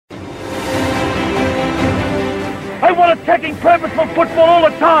They want attacking, purposeful football all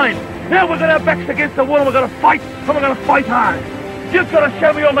the time. Now we've got our backs against the wall and we're going to fight, and we're going to fight hard. You've got to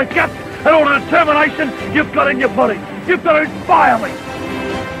show me all the guts and all the determination you've got in your body. You've got to inspire me.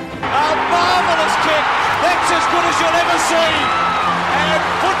 A marvellous kick. That's as good as you'll ever see. And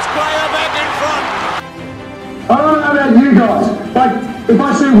Footscray are back in front. I don't know about you guys, but if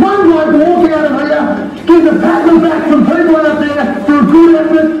I see one bloke walking out of here, give the pat on the back from people out there for a good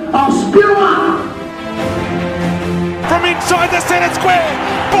effort, I'll spew up. From inside the centre square,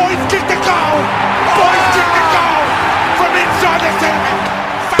 Boyd kicked the goal. Boyd kicked the goal from inside the centre.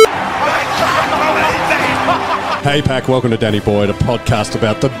 Hey Pack, welcome to Danny Boyd, a podcast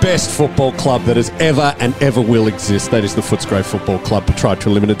about the best football club that has ever and ever will exist. That is the Footscray Football Club,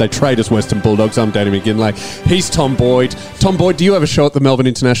 Proprietary Limited. They trade as Western Bulldogs. I'm Danny McGinlay. He's Tom Boyd. Tom Boyd, do you have a show at the Melbourne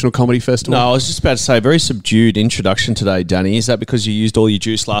International Comedy Festival? No, I was just about to say, very subdued introduction today, Danny. Is that because you used all your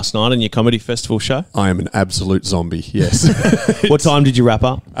juice last night on your comedy festival show? I am an absolute zombie, yes. What time did you wrap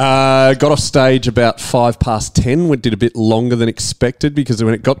up? Got off stage about 10:05. We did a bit longer than expected because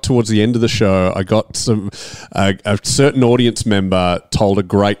when it got towards the end of the show, I got a certain audience member told a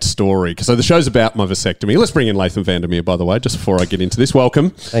great story. So the show's about my vasectomy. Let's bring in Latham Vandermeer, by the way, just before I get into this. Welcome.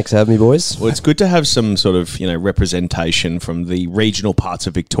 Thanks for having me, boys. Well, it's good to have some sort of, representation from the regional parts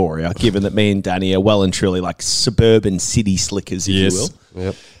of Victoria, given that me and Danny are well and truly like suburban city slickers, if you will.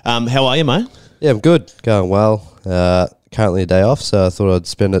 Yep. How are you, mate? Yeah, I'm good. Going well. Currently a day off, so I thought I'd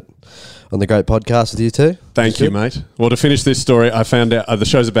spend it on the great podcast with you two. Thank you, mate. Well, to finish this story, I found out the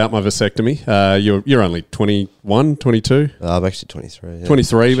show's about my vasectomy. You're only 21, 22? I'm actually 23. Yeah.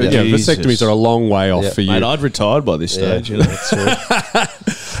 23, but Jesus. vasectomies are a long way off for you. Mate, I'd retired by this stage. Yeah, that's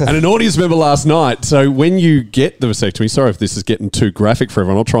true. And an audience member last night, so when you get the vasectomy, sorry if this is getting too graphic for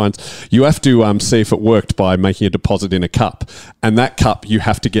everyone, I'll try and, you have to see if it worked by making a deposit in a cup. And that cup, you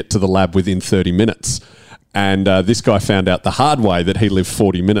have to get to the lab within 30 minutes. And this guy found out the hard way that he lived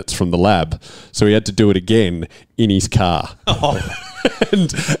 40 minutes from the lab. So he had to do it again in his car. Oh.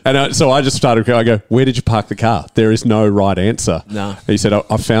 So I just started, I go, where did you park the car? There is no right answer. No. He said,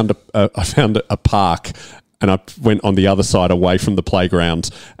 I found a park and I went on the other side away from the playground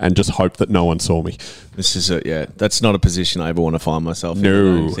and just hoped that no one saw me. This is that's not a position I ever want to find myself in.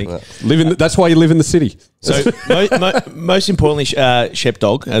 No. That's why you live in the city. So most importantly, Shep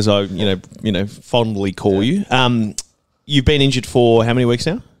Dog, as I fondly call you, you've been injured for how many weeks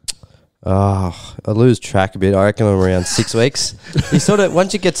now? I lose track a bit. I reckon I'm around 6 weeks. You sort of,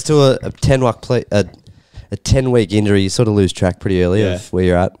 once you get to a 10-week injury, you sort of lose track pretty early of where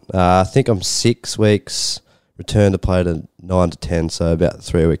you're at. I think I'm 6 weeks. Return to play to 9 to 10, so about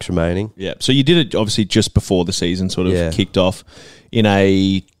 3 weeks remaining. Yeah. So you did it obviously just before the season sort of kicked off in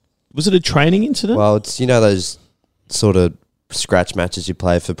was it a training incident? Well, it's, those sort of scratch matches you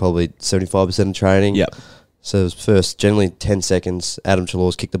play for probably 75% of training. Yep. So it was first, generally 10 seconds, Adam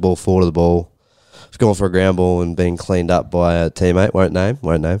Chalors kicked the ball forward of the ball. I've gone for a ground ball and been cleaned up by a teammate. Won't name.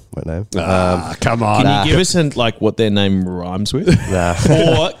 Come on. Can you give us what their name rhymes with? Nah.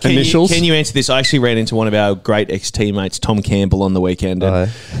 Or Initials? Can you answer this? I actually ran into one of our great ex-teammates, Tom Campbell, on the weekend.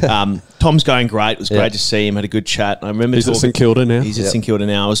 And, Tom's going great. It was great to see him. Had a good chat. I remember He's at St Kilda now. He's at St Kilda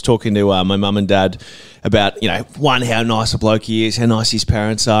now. I was talking to my mum and dad about, how nice a bloke he is, how nice his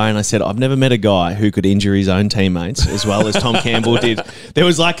parents are. And I said, I've never met a guy who could injure his own teammates as well as Tom Campbell did. There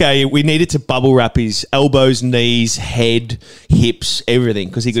was we needed to bubble wrap his elbows, knees, head, hips, everything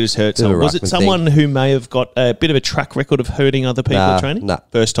because he could just hurt someone. Was it someone who may have got a bit of a track record of hurting other people at training? Nah.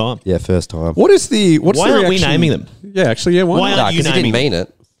 First time? Yeah, first time. Why aren't we naming them? Yeah, actually, yeah. Why aren't you Because he didn't mean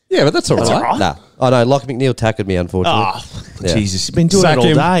it. Yeah, but that's all right. Nah. Oh, no, Lockie McNeil tackled me, unfortunately. Oh, Jesus. He's been doing Sack it all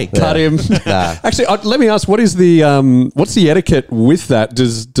him, day. Cut him. Nah. Actually, let me ask, what is what's the etiquette with that?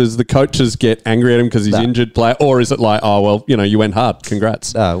 Does the coaches get angry at him because he's injured player? Or is it like, oh, well, you went hard.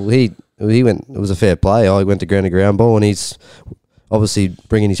 Congrats. He went, it was a fair play. I went to ground ball and he's obviously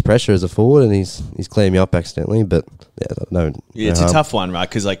bringing his pressure as a forward and he's cleaning me up accidentally, but it's a tough one, right?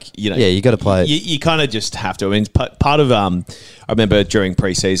 Because you got to play it. You kind of just have to. I mean, part of I remember during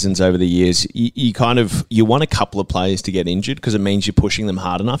pre-seasons over the years, you want a couple of players to get injured because it means you're pushing them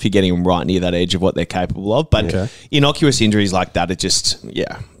hard enough. You're getting them right near that edge of what they're capable of. But innocuous injuries like that, they just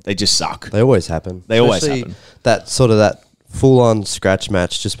suck. They always happen. That full-on scratch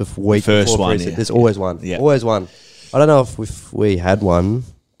match just before First one. There's always one. Yeah. Always one. I don't know if we had one,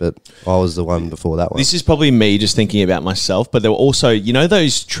 but I was the one before that one. This is probably me just thinking about myself, but there were also, you know,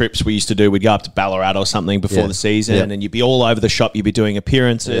 those trips we used to do, we'd go up to Ballarat or something before the season, and you'd be all over the shop, you'd be doing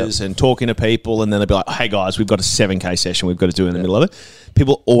appearances and talking to people, and then they'd be like, hey guys, we've got a 7K session we've got to do in the middle of it.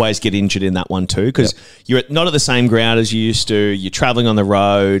 People always get injured in that one too, because you're not at the same ground as you used to, you're travelling on the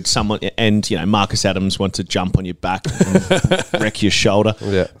road, and you know, Marcus Adams wants to jump on your back and wreck your shoulder.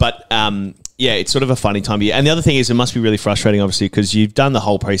 But yeah, it's sort of a funny time of year. And the other thing is, it must be really frustrating, obviously, because you've done the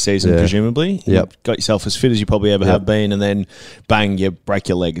whole preseason, presumably. You've got yourself as fit as you probably ever have been, and then bang, you break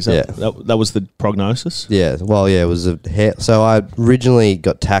your leg. Is that was the prognosis? Yeah, well, it was a hair. So I originally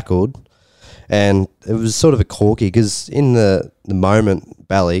got tackled, and it was sort of a corky, because in the moment,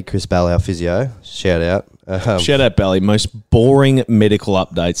 Chris Bally, our physio, shout out. Shout out, Bally. Most boring medical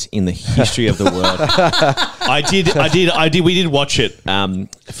updates in the history of the world. We did watch it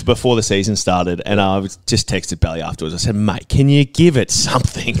before the season started, and I just texted Bally afterwards. I said, mate, can you give it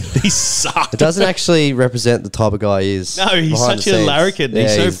something? These suck. It doesn't actually represent the type of guy he is. No, he's such a larrikin.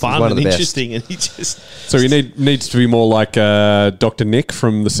 He's so fun and interesting, and he just. So he needs to be more like Dr. Nick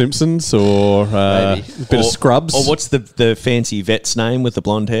from The Simpsons, or a bit of Scrubs. Or what's the fancy vet's name with the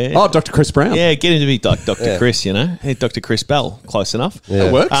blonde hair? Oh, Dr. Chris Brown. Yeah, get him to be Dr. Chris, you know. Hey, Dr. Chris Bell, close enough.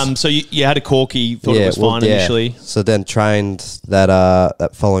 That works. So you had a corky, thought it was fine initially. So then trained that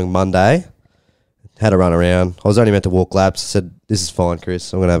following Monday, had a run around. I was only meant to walk laps. I said, this is fine,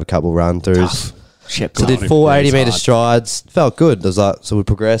 Chris. I'm going to have a couple run throughs. So did 4 80-metre strides. Felt good. I was like, so we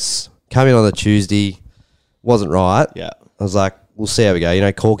progress. Come in on the Tuesday. Wasn't right. Yeah. I was like, we'll see how we go. You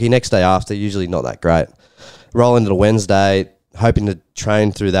know, corky. Next day after, usually not that great. Roll into the Wednesday, hoping to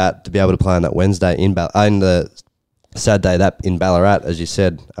train through that to be able to play on that Wednesday in the Saturday that in Ballarat, as you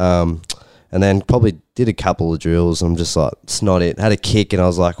said. And then probably did a couple of drills. I'm just like, it's not it. Had a kick, and I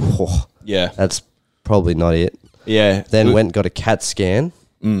was like, whoa, that's probably not it. Yeah. Then went and got a CAT scan.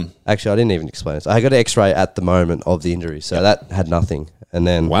 Actually, I didn't even explain it. So I got an X-ray at the moment of the injury, so that had nothing. And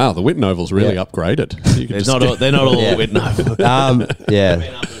then wow, the Whitten Oval's really upgraded. They're not all Whitten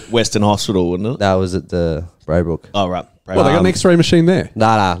Oval. Western Hospital, wouldn't it? That was at the Braybrook. Oh, right. Well, they got an X-ray machine there.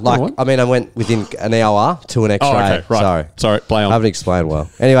 Nah. I went within an hour to an X-ray. Oh, okay, right. Sorry, play on. I haven't explained well.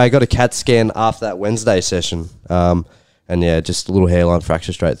 Anyway, I got a CAT scan after that Wednesday session. And just a little hairline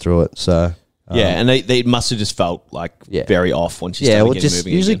fracture straight through it. So and they must have just felt like very off once you started getting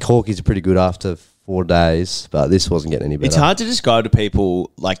moving. Usually corkies are pretty good after 4 days, but this wasn't getting any better. It's hard to describe to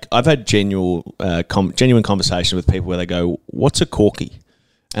people. Like, I've had genuine conversations with people where they go, "What's a corky?"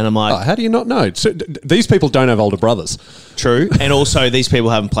 And I'm like, how do you not know? So, these people don't have older brothers. True. And also, these people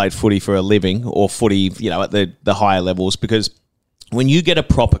haven't played footy for a living, or footy, you know, at the higher levels, because when you get a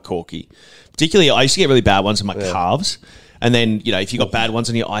proper corky, particularly, I used to get really bad ones in my calves. And then, you know, if you got bad ones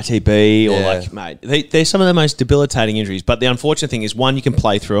on your ITB or like, mate, they're some of the most debilitating injuries. But the unfortunate thing is, one, you can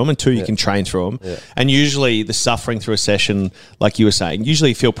play through them, and two, you can train through them. Yeah. And usually the suffering through a session, like you were saying, usually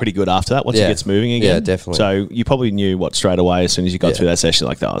you feel pretty good after that once it gets moving again. Yeah, definitely. So you probably knew straight away as soon as you got through that session,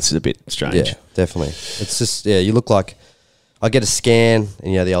 like, oh, this is a bit strange. Yeah, definitely. It's just, you look like, I get a scan,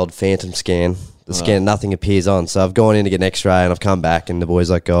 and the old phantom scan. The scan, nothing appears on. So I've gone in to get an X-ray, and I've come back, and the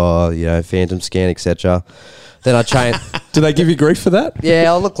boy's like, oh, phantom scan, etc. Then I train. Do they give you grief for that?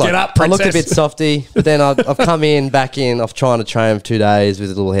 Yeah, I look like Get up, I looked a princess. bit softy, but then I've come back in. I've trying to train for 2 days with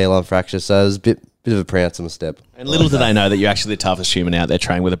a little hairline fracture, so it was a bit of a pronounce on the step. And little do they know that you're actually the toughest human out there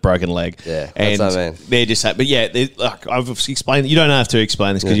training with a broken leg. Yeah, and that's what I mean. They're just but like, I've explained. You don't have to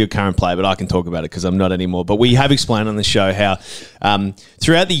explain this because you're a current player, but I can talk about it because I'm not anymore. But we have explained on the show how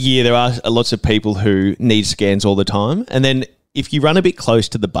throughout the year there are lots of people who need scans all the time, and then if you run a bit close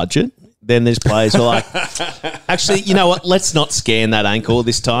to the budget, then there's players who are like, actually, you know what? Let's not scan that ankle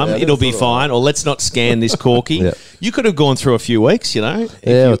this time. It'll be fine. Or let's not scan this corky. You could have gone through a few weeks, you know.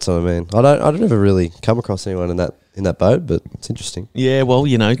 That's what I mean. I don't ever really come across anyone in that boat, but it's interesting. Yeah, well,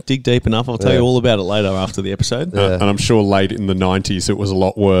 dig deep enough. I'll tell you all about it later after the episode. And I'm sure late in the 90s it was a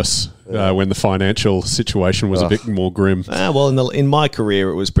lot worse when the financial situation was a bit more grim. Well, in my career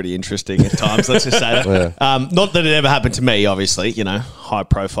it was pretty interesting at times, let's just say that. Not that it ever happened to me, obviously, high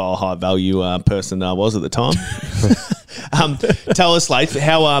profile, high value person I was at the time. Tell us, Laith,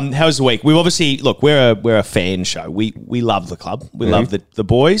 how's the week? We've obviously, look, we're a fan show. We love the club. We love the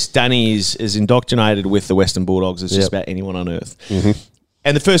boys. Danny is indoctrinated with the Western Bulldogs as just about anyone on earth.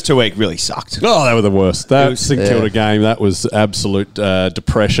 And the first 2 weeks really sucked. Oh, they were the worst. That St Kilda game, that was absolute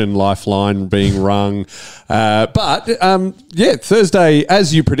depression, lifeline being rung. But Thursday,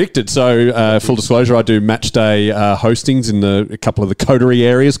 as you predicted. So, full disclosure, I do match day hostings in a couple of the coterie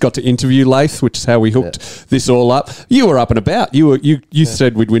areas. Got to interview Laith, which is how we hooked this all up. You were up and about. You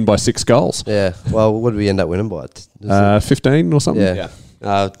said we'd win by 6 goals. Yeah. Well, what did we end up winning by? 15 or something. Yeah.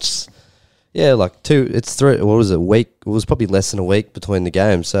 Like it's 3. What was it? A week? It was probably less than a week between the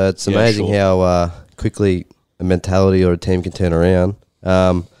games. So it's amazing how quickly a mentality or a team can turn around.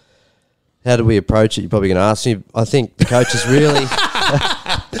 How do we approach it? You're probably going to ask me. I think the coaches really.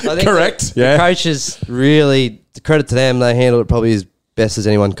 Correct. The coaches really, credit to them, they handled it probably as best as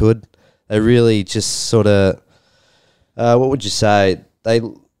anyone could. They really just sort of, what would you say? They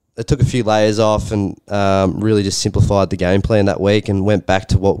took a few layers off and really just simplified the game plan that week and went back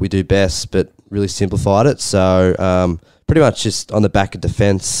to what we do best, but really simplified it. So pretty much just on the back of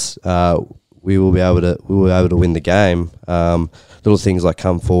defence, we were able to win the game. Little things like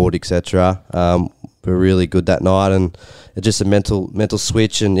come forward, etc. Were really good that night, and it's just a mental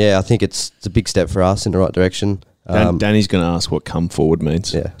switch. And I think it's a big step for us in the right direction. Danny's going to ask what come forward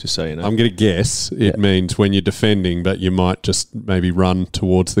means. Yeah. Just so you know. I'm going to guess it means when you're defending, but you might just maybe run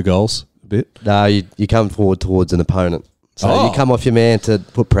towards the goals a bit. No, you come forward towards an opponent. So you come off your man to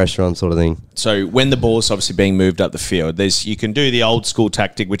put pressure on, sort of thing. So when the ball's obviously being moved up the field, you can do the old school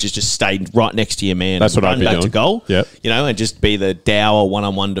tactic, which is just stay right next to your man. That's and what run I'd be back doing. to goal. Yep. And just be the dour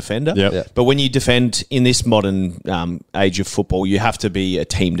one-on-one defender. Yep. But when you defend in this modern age of football, you have to be a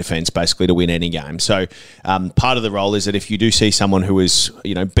team defense basically to win any game. So part of the role is that if you do see someone who is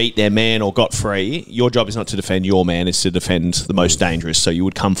beat their man or got free, your job is not to defend your man; it's to defend the most dangerous. So you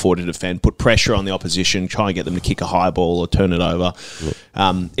would come forward to defend, put pressure on the opposition, try and get them to kick a high ball or turn it over.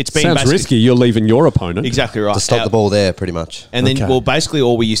 It's been Sounds risky. You're leaving your opponent. Exactly right. To stop the ball there, pretty much. And then, basically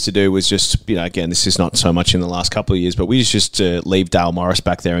all we used to do was just, again, this is not so much in the last couple of years, but we used just to leave Dale Morris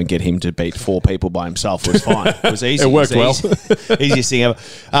back there and get him to beat 4 people by himself. It was fine. It was easy. It worked well. Easiest thing ever.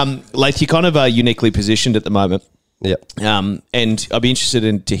 Laith, you're kind of uniquely positioned at the moment. Yep. And I'd be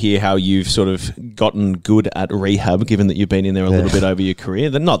interested to hear how you've sort of gotten good at rehab, given that you've been in there a little bit over your career.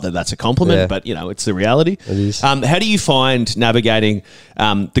 Not that that's a compliment, but it's the reality. It is. How do you find navigating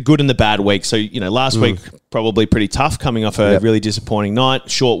the good and the bad week? So last week probably pretty tough, coming off a really disappointing night,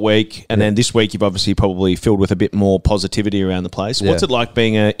 short week, and then this week you've obviously probably filled with a bit more positivity around the place. What's it like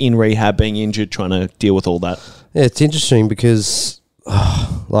being in rehab, being injured, trying to deal with all that? Yeah, it's interesting because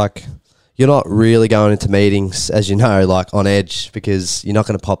you're not really going into meetings, as you know, on edge, because you're not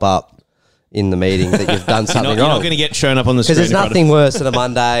going to pop up in the meeting that you've done something You're wrong. not going to get shown up on the screen. Because there's nothing worse than a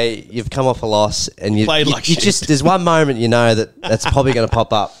Monday, you've come off a loss, and you just, there's one moment that's probably going to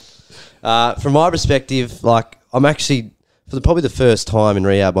pop up. From my perspective, I'm actually, probably the first time in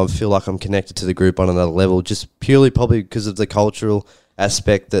rehab, I feel like I'm connected to the group on another level, just purely probably because of the cultural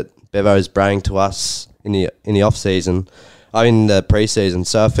aspect that Bevo's bringing to us in the off-season, in the pre-season.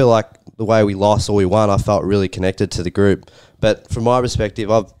 So I feel like the way we lost or we won, I felt really connected to the group. But from my perspective,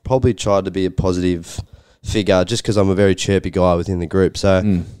 I've probably tried to be a positive figure just because I'm a very chirpy guy within the group.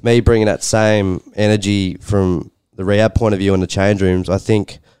 So me bringing that same energy from the rehab point of view in the change rooms, I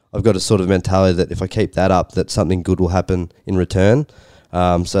think I've got a sort of mentality that if I keep that up, that something good will happen in return.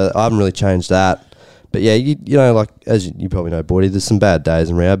 So I haven't really changed that. But yeah, as you probably know, Bordy, there's some bad days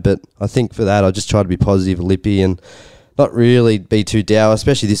in rehab. But I think for that, I just try to be positive, lippy, and not really be too dour,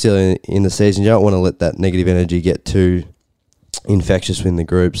 especially this early in the season. You don't want to let that negative energy get too infectious within the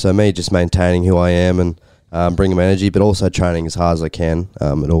group. So me just maintaining who I am and bringing my energy, but also training as hard as I can.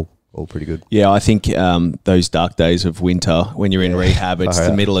 All pretty good. Yeah, I think those dark days of winter when you're in rehab, it's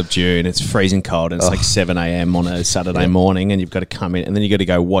the middle of June, it's freezing cold, and it's like 7 a.m. on a Saturday morning, and you've got to come in, and then you've got to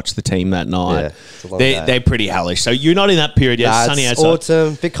go watch the team that night. Yeah, they're pretty hellish. So you're not in that period yet. It's sunny outside.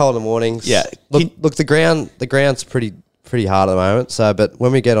 Autumn, bit cold in the mornings. Yeah. Look, the ground's pretty hard at the moment. So, but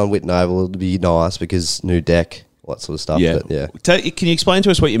when we get on Whitten Oval, it'll be nice because new deck, all that sort of stuff. Yeah. But Can you explain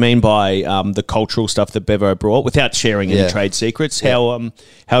to us what you mean by the cultural stuff that Bevo brought without sharing any trade secrets? How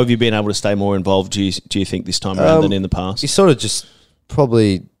have you been able to stay more involved, do you think, this time around than in the past? You sort of just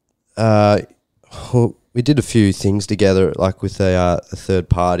probably we did a few things together, with a third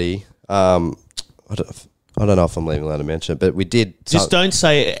party. I don't know if I'm even allowed to mention it, but we did. Just don't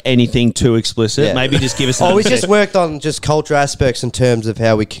say anything too explicit. Yeah. Maybe just give us. We just worked on just culture aspects in terms of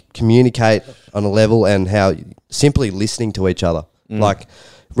how we communicate on a level and how simply listening to each other,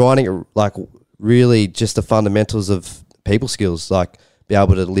 writing, really just the fundamentals of people skills, be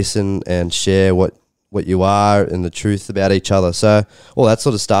able to listen and share what you are and the truth about each other. So all that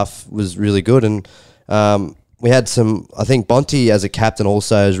sort of stuff was really good, and we had some. I think Bonte as a captain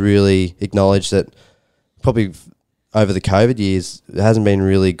also has really acknowledged that. Probably over the COVID years, it hasn't been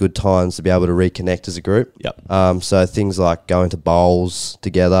really good times to be able to reconnect as a group. Yep. So things like going to bowls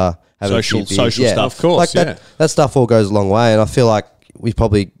together, having social stuff, of course. That stuff all goes a long way, and I feel like we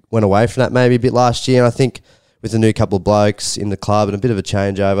probably went away from that maybe a bit last year. And I think with the new couple of blokes in the club and a bit of a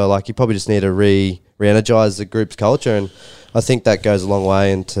changeover, you probably just need to re-energise the group's culture, and I think that goes a long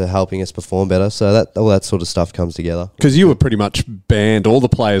way into helping us perform better. So that all that sort of stuff comes together. Because you were pretty much banned. All the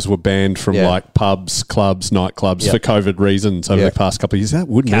players were banned from like pubs, clubs, nightclubs for COVID reasons over the past couple of years. That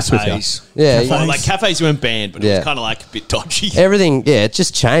wouldn't mess with you. Yeah, like cafes weren't banned, but it was kind of like a bit dodgy. Everything, it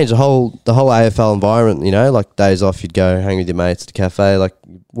just changed the whole AFL environment. You know, like days off, you'd go hang with your mates at the cafe. Like,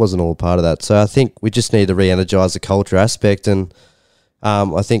 wasn't all a part of that. So I think we just need to re-energise the culture aspect, and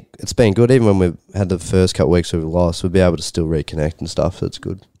I think it's been good. Even when we've had the first couple of weeks we've lost, we'll be able to still reconnect and stuff. So it's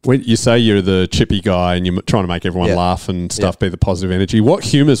good. When you say you're the chippy guy and you're trying to make everyone laugh and stuff, be the positive energy. What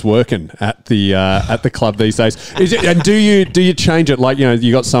humour's working at the club these days? Is it, and do you change it? Like, you know,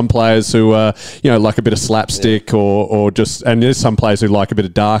 you got some players who like a bit of slapstick or just, and there's some players who like a bit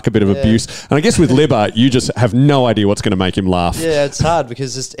of dark, a bit of abuse. And I guess with Libba, you just have no idea what's going to make him laugh. Yeah, it's hard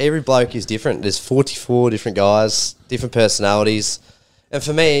because just every bloke is different. There's 44 different guys, different personalities. And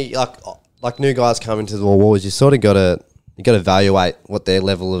for me, like new guys coming to the Wars, you sort of got to evaluate what their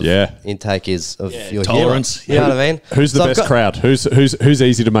level of intake is of your tolerance. Humour. You know what I mean? Who's the best crowd? Who's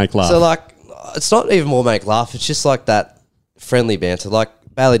easy to make laugh? So like, it's not even more make laugh. It's just like that friendly banter. Like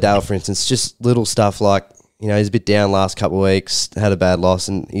Bailey Dale, for instance, just little stuff like, you know, he's a bit down last couple of weeks, had a bad loss,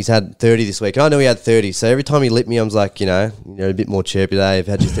 and he's had 30 this week. I know he had 30, so every time he lit me, I was like, you're a bit more chirpy today. You've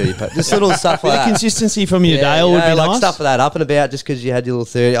had your 30. Just little stuff like that. Consistency from your Dale would be like nice. Stuff like that, up and about, just because you had your little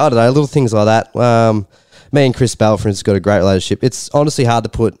 30. I don't know, little things like that. Me and Chris Bell, for instance, got a great relationship. It's honestly hard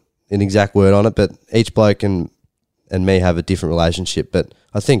to put an exact word on it, but each bloke and me have a different relationship. But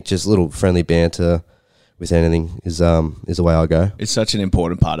I think just little friendly banter with anything is the way I go. It's such an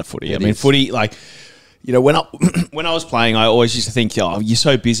important part of footy. I mean, footy, like, you know, when I was playing, I always used to think, oh, you're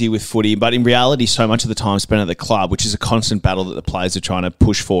so busy with footy. But in reality, so much of the time spent at the club, which is a constant battle that the players are trying to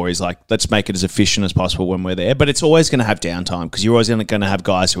push for, is like, let's make it as efficient as possible when we're there. But it's always going to have downtime because you're always going to have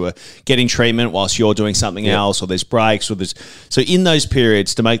guys who are getting treatment whilst you're doing something else, or there's breaks, or there's... So in those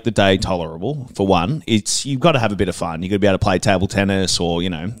periods, to make the day tolerable, for one, you've got to have a bit of fun. You've got to be able to play table tennis or, you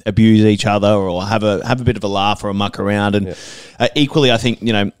know, abuse each other or have a bit of a laugh or a muck around. And equally, I think,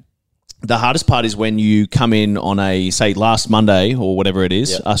 you know, the hardest part is when you come in on say, last Monday or whatever it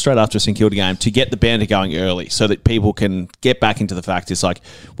is, straight after a St Kilda game, to get the banter going early so that people can get back into the fact it's like,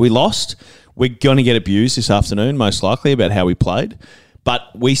 we lost, we're going to get abused this afternoon, most likely, about how we played. But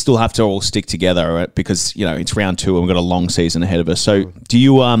we still have to all stick together, right? Because, you know, it's round 2 and we've got a long season ahead of us. So do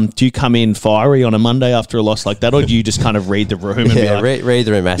you come in fiery on a Monday after a loss like that, or do you just kind of read the room and be like... read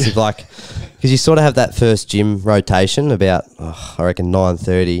the room massive. Like, because you sort of have that first gym rotation about, I reckon,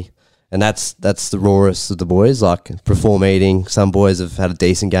 9:30. And that's the rawest of the boys, like before meeting. Some boys have had a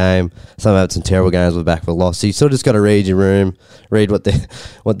decent game. Some have had some terrible games with the back of a loss. So you sort of just got to read your room, read what they're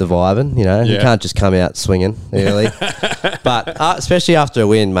vibing, you know. You can't just come out swinging early. But especially after a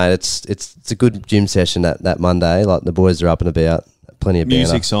win, mate, it's a good gym session that Monday. Like the boys are up and about. Plenty of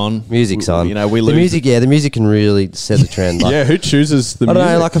music's banner. on. Music's on. You know, we lose. The music can really set the trend. Like, who chooses the music? I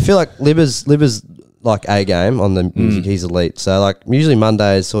don't know, like I feel like Libba's like A game on the music. He's elite. So like usually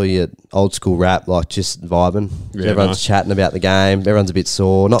Mondays saw your old school rap, like just vibing. Everyone's chatting about the game. Everyone's a bit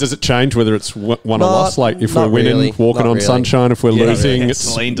sore. Does it change whether it's won or lost? Like if we're winning, really, walking on sunshine. If we're losing,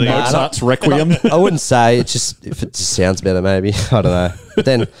 it's Mozart's Requiem. I wouldn't say. It's just if it just sounds better, maybe. I don't know. But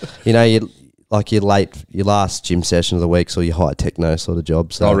then you know your last gym session of the week, or your high techno sort of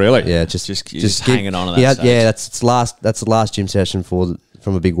job. So, oh really? Yeah, just hanging on to that. Yeah, that's the last gym session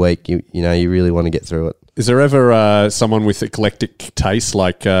from a big week. You know, you really want to get through it. Is there ever someone with eclectic taste,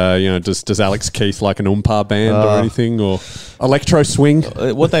 like does Alex Keith like an umpire band or anything, or electro swing?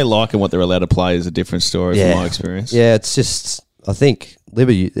 What they like and what they're allowed to play is a different story from my experience. Yeah, it's just I think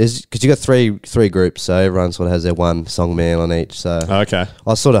Liberty is because you got three groups, so everyone sort of has their one song man on each. So okay,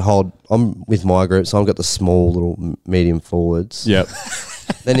 I sort of I'm with my group, so I've got the small little medium forwards. Yep.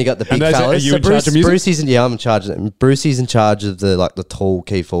 Then you got the big fellas. Are you in charge of music? I'm in charge of it. Brucey's in charge of the tall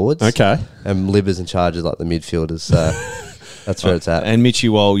key forwards. Okay. And Libba's in charge of like the midfielders. So that's where it's at. And Mitchy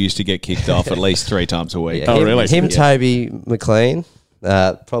Wall used to get kicked off at least 3 times a week. Yeah, really? Toby McLean,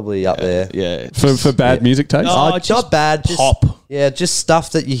 probably up there. Yeah. For bad music taste? Not bad. Just, pop. Yeah, just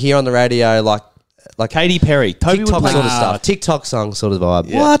stuff that you hear on the radio, like Katy Perry. Toby TikTok would play sort of stuff. TikTok song sort of vibe.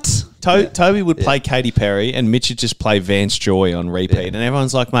 Yeah. What? Toby would play Katy Perry and Mitch would just play Vance Joy on repeat. Yeah. And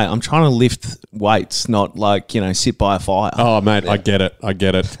everyone's like, mate, I'm trying to lift weights, not like, sit by a fire. Oh, mate, yeah. I get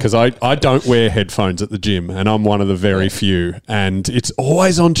it. Because I don't wear headphones at the gym and I'm one of the very few. And it's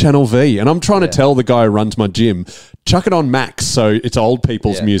always on Channel V. And I'm trying to tell the guy who runs my gym, chuck it on Max so it's old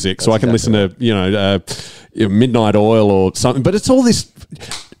people's music so I can listen to, Midnight Oil or something. But it's all this...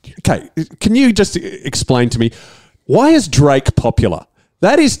 Okay, can you just explain to me, why is Drake popular?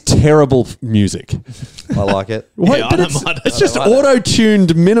 That is terrible music. I like it. What? Yeah, I But don't mind it. it's just I like auto-tuned,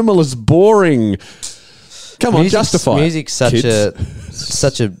 minimalist, boring. Come on, justify it, Music's such kids.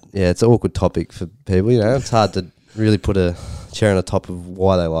 a it's an awkward topic for people. You know, it's hard to really put a chair on the top of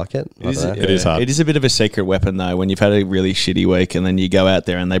why they like it. I don't know. It is hard. It is a bit of a secret weapon, though, when you've had a really shitty week and then you go out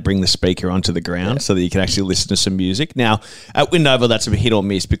there and they bring the speaker onto the ground so that you can actually listen to some music. Now, at Windover, that's a hit or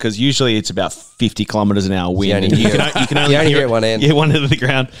miss because usually it's about 50 kilometres an hour wind. only And you can only hear hear it one end. Yeah, one end of the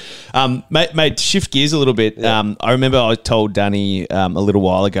ground. Mate, shift gears a little bit. I remember I told Danny a little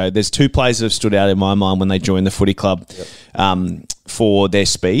while ago, there's two players that have stood out in my mind when they joined the footy club. For their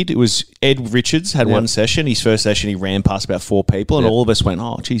speed. It was Ed Richards had one session. His first session, he ran past about 4 people, and all of us went,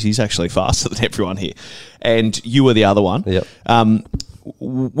 "Oh, geez, he's actually faster than everyone here." And you were the other one. Yep.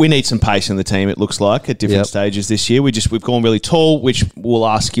 We need some pace in the team. It looks like at different stages this year. We've gone really tall, which we'll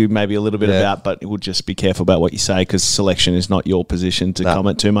ask you maybe a little bit about, but we'll just be careful about what you say because selection is not your position to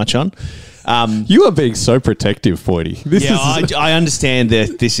comment too much on. You are being so protective, Boydie. I understand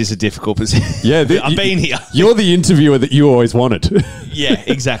that this is a difficult position. Yeah, I've been here. You're the interviewer that you always wanted. Yeah,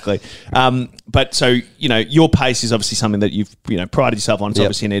 exactly. But so, your pace is obviously something that you've, prided yourself on. It's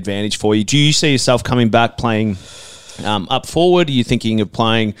obviously an advantage for you. Do you see yourself coming back playing up forward? Are you thinking of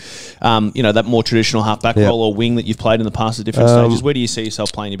playing, that more traditional halfback role or wing that you've played in the past at different stages? Where do you see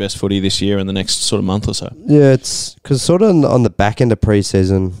yourself playing your best footy this year and the next sort of month or so? Yeah, it's because sort of on the back end of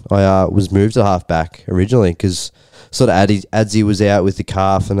pre-season, I was moved to halfback originally because sort of Adzi was out with the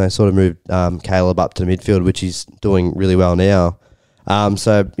calf and they sort of moved Caleb up to the midfield, which he's doing really well now.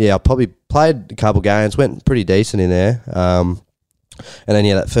 So, I probably played a couple games, went pretty decent in there. And then,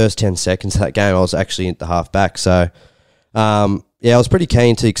 that first 10 seconds of that game, I was actually at the halfback. So, I was pretty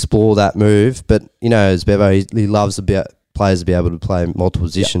keen to explore that move. But, as Bevo, he loves players to be able to play multiple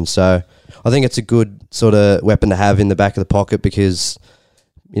positions. So, I think it's a good sort of weapon to have in the back of the pocket because,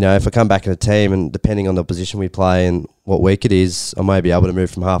 if I come back in a team and depending on the position we play and what week it is, I may be able to move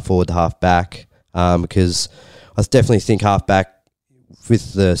from half forward to half back because I definitely think half back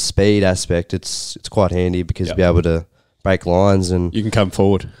with the speed aspect, it's quite handy because you'll be able to break lines and You can come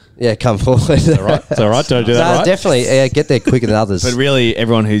forward. come forward. Is that right? Is that right? Don't do that right? Definitely get there quicker than others. But really,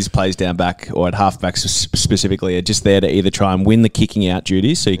 everyone who plays down back or at halfback specifically are just there to either try and win the kicking out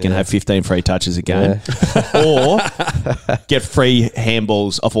duties so you can have 15 free touches a game or get free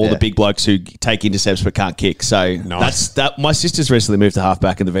handballs off all the big blokes who take intercepts but can't kick. So that's that. My sister's recently moved to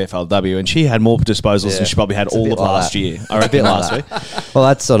halfback in the VFLW and she had more disposals than she probably had all of last year. I reckon last week. Well,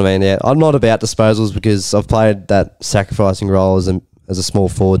 that's what I mean. Yeah, I'm not about disposals because I've played that sacrificing role as a small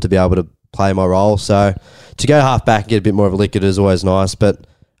forward to be able to play my role. So to go half back and get a bit more of a lick is always nice. But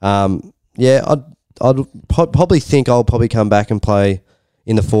I'd probably think I'll probably come back and play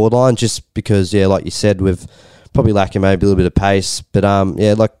in the forward line just because, like you said, we've probably lacking maybe a little bit of pace. But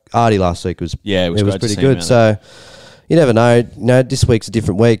like Artie last week was pretty good. So you never know. This week's a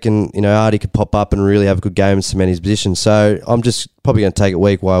different week and, Artie could pop up and really have a good game and cement his position. So I'm just probably going to take it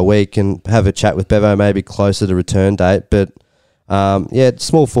week by week and have a chat with Bevo maybe closer to return date. But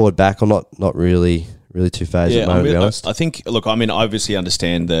small forward back. I'm not really too phased at the moment, to be honest. I think, look, I obviously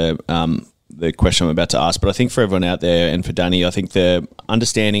understand the question I'm about to ask, but I think for everyone out there and for Danny, I think the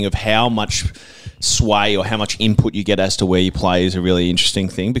understanding of how much sway or how much input you get as to where you play is a really interesting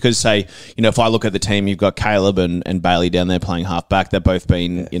thing because, say, if I look at the team, you've got Caleb and Bailey down there playing halfback. They've both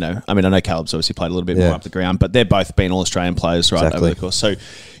been, I know Caleb's obviously played a little bit more up the ground, but they've both been All-Australian players over the course. So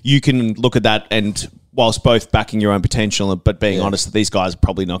you can look at that and whilst both backing your own potential, but being honest that these guys are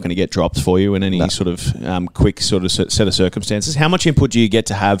probably not going to get dropped for you in any sort of quick sort of set of circumstances. How much input do you get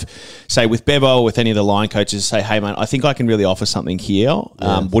to have, say, with Bevo or with any of the line coaches, say, hey, man, I think I can really offer something here.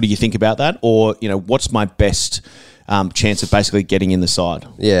 What do you think about that? Or, what's my best chance of basically getting in the side?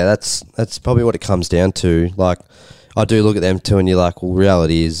 Yeah, that's probably what it comes down to. Like, I do look at them too and you're like, well,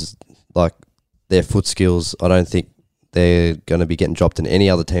 reality is, like, their foot skills, I don't think they're going to be getting dropped in any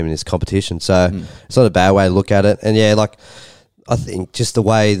other team in this competition. So it's not a bad way to look at it. And I think just the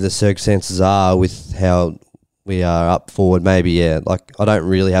way the circumstances are with how we are up forward, maybe, I don't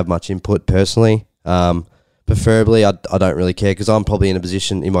really have much input personally. Preferably, I don't really care because I'm probably in a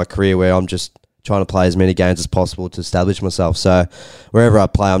position in my career where I'm just trying to play as many games as possible to establish myself. So wherever I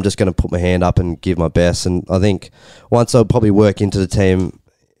play, I'm just going to put my hand up and give my best. And I think once I probably work into the team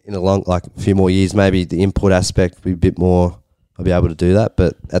in a few more years, maybe the input aspect will be a bit more, I'll be able to do that.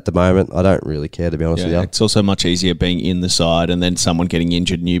 But at the moment, I don't really care, to be honest with you. It's also much easier being in the side and then someone getting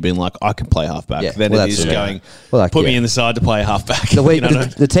injured and you being like, I can play halfback. Then it is going, put me in the side to play halfback.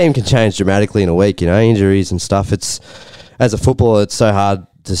 The team can change dramatically in a week, injuries and stuff. As a footballer, it's so hard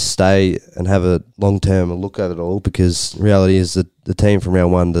to stay and have a long-term look at it all, because reality is that the team from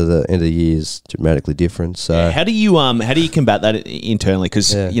round 1 to the end of the year is dramatically different. So how do you combat that internally?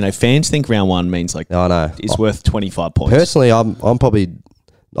 Because fans think round 1 means like I know is worth 25 points. Personally, I'm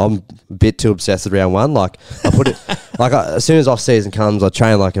a bit too obsessed with round 1. Like I put it as soon as off season comes, I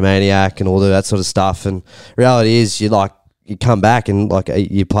train like a maniac and all of that sort of stuff. And reality is, you come back and like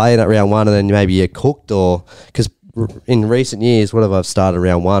you play in that round 1, and then maybe you're cooked, or because in recent years, whatever, I've started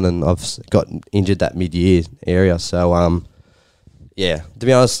round 1 and I've got injured that mid-year area. So to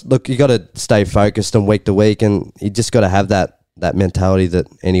be honest, look, you got to stay focused on week to week, and you just got to have that mentality that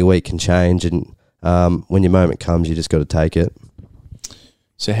any week can change, and when your moment comes, you just got to take it.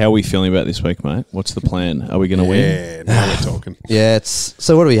 So how are we feeling about this week, mate? What's the plan? Are we going to win? Yeah, now we're talking.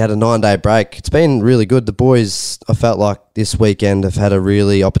 So what do we had a 9-day break? It's been really good. The boys, I felt like this weekend have had a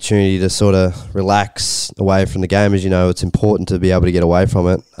really opportunity to sort of relax away from the game. As you know, it's important to be able to get away from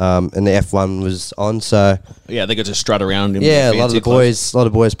it. And the F1 was on, so yeah, they got to strut around. A lot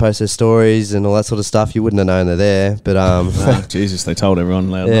of boys post their stories and all that sort of stuff. You wouldn't have known they're there, but Jesus, they told everyone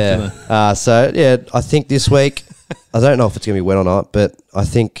loud enough, didn't they? I think this week, I don't know if it's going to be wet or not, but I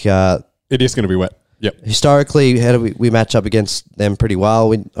think it is going to be wet. Yep. Historically, how do we match up against them pretty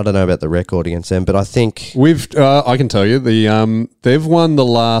well? I don't know about the record against them, but I think we've. I can tell you they've won the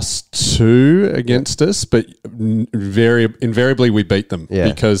last 2 against us, but invariably we beat them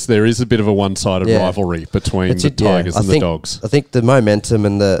because there is a bit of a one-sided rivalry between the Tigers and the Dogs. I think the momentum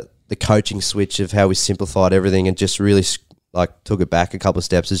and the coaching switch of how we simplified everything and just really took it back a couple of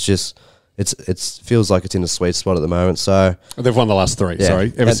steps is just. It feels like it's in a sweet spot at the moment. So they've won the last 3.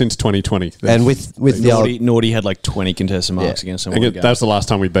 Ever since 2020. And with the Naughty had like 20 contested marks against someone. That was the last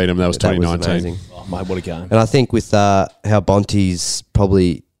time we beat them. That was 2019. Oh mate, what a game! And I think with how Bonte's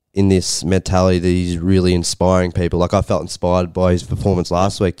probably in this mentality that he's really inspiring people. Like I felt inspired by his performance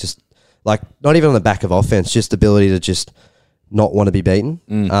last week. Just like not even on the back of offense, just ability to just not want to be beaten.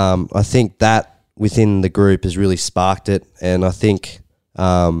 I think that within the group has really sparked it, and I think.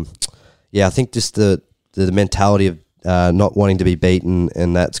 I think just the mentality of not wanting to be beaten,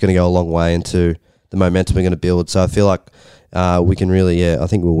 and that's going to go a long way into the momentum we're going to build. So I feel like we can really, I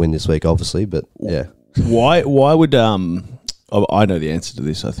think we'll win this week, obviously, but yeah. Why would I know the answer to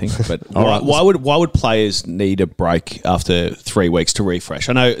this, I think, but why would players need a break after 3 weeks to refresh?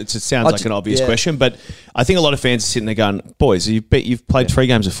 I know it sounds like an obvious question, but I think a lot of fans are sitting there going, "Boys, you've played 3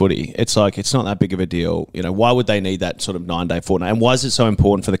 games of footy. It's like it's not that big of a deal. You know, why would they need that sort of 9-day fortnight? And why is it so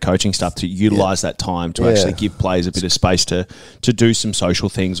important for the coaching staff to utilise that time to actually give players a bit of space to do some social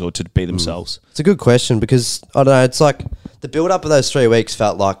things or to be themselves?" It's a good question because I don't know. It's like the build up of those 3 weeks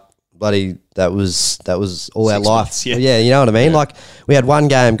felt like. Bloody, that was all 6 our life. Months, yeah, you know what I mean? Yeah. Like, we had 1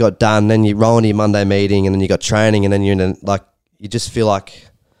 game, got done, then you roll into your Monday meeting, and then you got training, and then you're in you just feel like,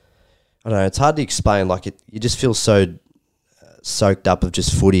 I don't know, it's hard to explain. Like, you just feel so soaked up of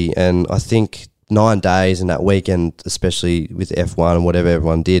just footy, and I think 9 days and that weekend, especially with F1 and whatever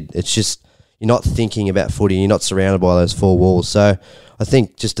everyone did, it's just, you're not thinking about footy, you're not surrounded by those 4 walls. So, I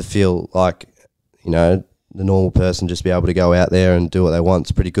think just to feel like, you know, the normal person just be able to go out there and do what they want.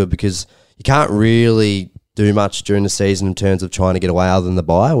 It's pretty good because you can't really do much during the season in terms of trying to get away other than the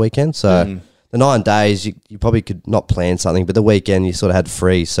bye weekend. So the 9 days, you probably could not plan something, but the weekend you sort of had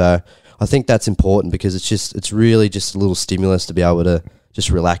free. So I think that's important because it's really just a little stimulus to be able to just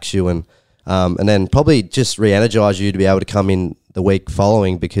relax you and then probably just re-energise you to be able to come in the week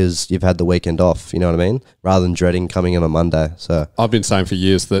following because you've had the weekend off, you know what I mean? Rather than dreading coming in on Monday. So I've been saying for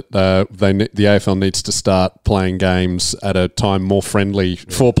years that the AFL needs to start playing games at a time more friendly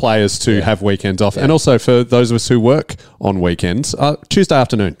for players to have weekends off, and also for those of us who work on weekends. Tuesday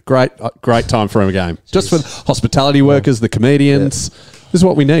afternoon, great time for a game. Just for hospitality workers, the comedians. This is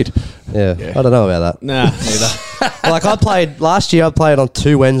what we need. Yeah. I don't know about that. Nah, neither. Like last year I played on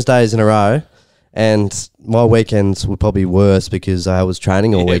 2 Wednesdays in a row. And my weekends were probably worse because I was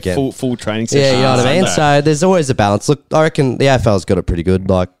training all weekend. Full training session. Yeah, you know what I mean? So there's always a balance. Look, I reckon the AFL's got it pretty good.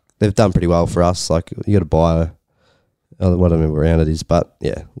 Like, they've done pretty well for us. Like, you got to buy whatever round it is. But,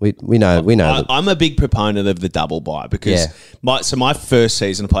 yeah, we know. I'm a big proponent of the double bye because my first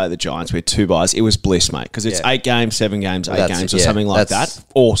season to play at the Giants, we had 2 byes. It was bliss, mate, because it's 8 games, 7 games, 8 games or something like that.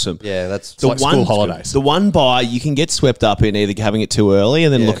 Awesome. Yeah, that's like school holidays. The 1 bye, you can get swept up in either having it too early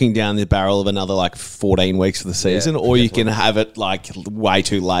and then looking down the barrel of another like 14 weeks of the season, or you can have it like way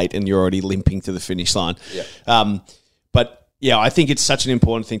too late and you're already limping to the finish line. Yeah. But Yeah, I think it's such an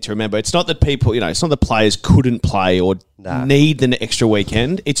important thing to remember. It's not that people, it's not that players couldn't play or need an extra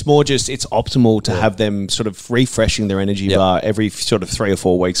weekend. It's more just it's optimal to have them sort of refreshing their energy bar every sort of 3 or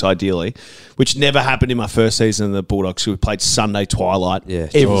 4 weeks, ideally, which never happened in my first season in the Bulldogs. We played Sunday twilight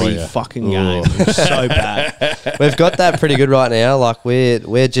every fucking game. It was so bad. We've got that pretty good right now. Like we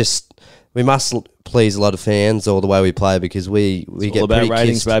must please a lot of fans all the way we play because we get about pretty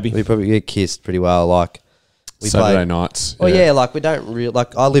ratings, kissed. baby. We probably get kissed pretty well. Like. Saturday nights. Well, like we don't really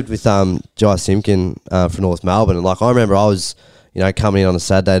like. I lived with Jai Simpkin from North Melbourne, and like I remember I was, coming in on a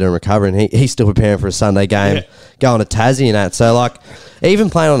Saturday to recover, and he's still preparing for a Sunday game, going to Tassie and that. So like,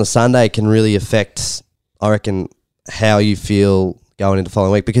 even playing on a Sunday can really affect, I reckon, how you feel going into the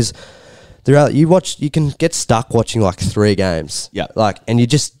following week because you can get stuck watching like 3 games, and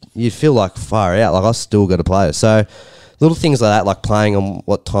you feel like far out. Like I still got to play, so. Little things like that, like playing on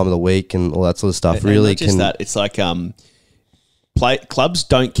what time of the week and all that sort of stuff, really can. That it's like clubs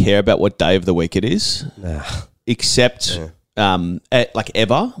don't care about what day of the week it is, except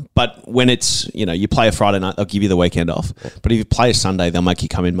ever. But when it's you play a Friday night, they'll give you the weekend off. But if you play a Sunday, they'll make you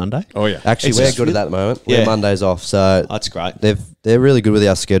come in Monday. Oh yeah, actually, we're good at that at the moment. We're Mondays off, so that's great. They're really good with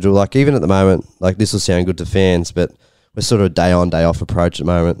our schedule. Like even at the moment, like this will sound good to fans, but we're sort of a day on, day off approach at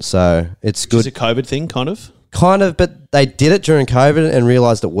the moment, so it's good. Is it a COVID thing, kind of? Kind of, but they did it during COVID and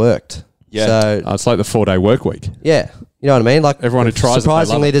realised it worked. Yeah. So it's like the 4-day work week. Yeah. You know what I mean? Like everyone who tries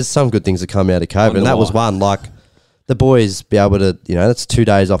surprisingly, there's some good things that come out of COVID, and that was one. Like the boys be able to, that's 2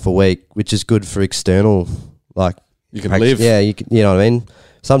 days off a week, which is good for external. Like you can live. Yeah, you know what I mean.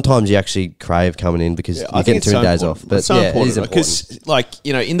 Sometimes you actually crave coming in because you're getting 2 days off. But so important, it is important because,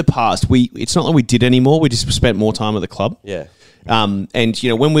 in the past, it's not like we did anymore. We just spent more time at the club. Yeah. And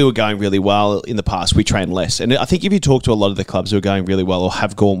when we were going really well in the past, we trained less. And I think if you talk to a lot of the clubs who are going really well or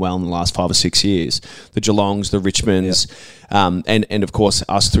have gone well in the last 5 or 6 years, the Geelongs, the Richmonds, and of course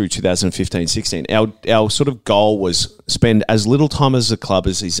us through 2015-16, our sort of goal was spend as little time as a club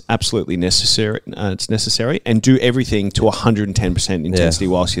as is absolutely necessary. It's necessary, and do everything to 110% intensity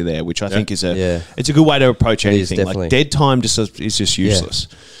whilst you're there, which I think is it's a good way to approach anything. Like dead time is just useless.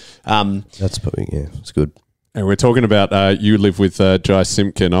 That's probably it's good. And we're talking about you live with Jai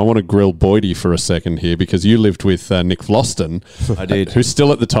Simpkin. I want to grill Boydie for a second here because you lived with Nick Vlosten. I did. Who's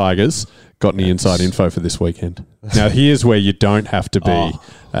still at the Tigers. Got any inside info for this weekend? Now here's where you don't have to be.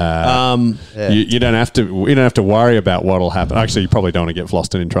 You don't have to. We don't have to worry about what'll happen. Actually, you probably don't want to get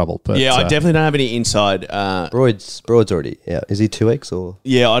Vlosten in trouble. But I definitely don't have any inside. Broad's already out. Is he 2 weeks or?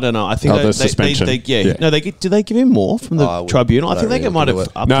 Yeah, I don't know. I think the suspension. No, did they give him more from the tribunal? I think they might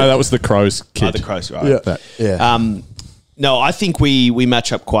have. No, that was the Crows kid. The Crows, right? Yeah. No, I think we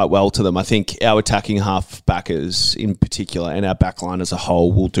match up quite well to them. I think our attacking half backers in particular and our back line as a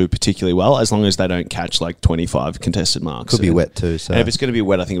whole will do particularly well as long as they don't catch like 25 contested marks. Could be wet too. So. And if it's going to be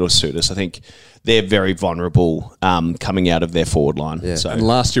wet, I think it'll suit us. I think they're very vulnerable coming out of their forward line. Yeah. So. And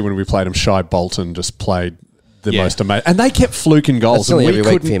last year when we played them, Shai Bolton just played the most amazing. And they kept fluking goals. That's only every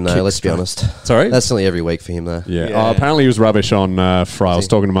week for him, though, let's be honest. Sorry? That's only every week for him, though. Yeah. Oh, apparently he was rubbish on Friday. I was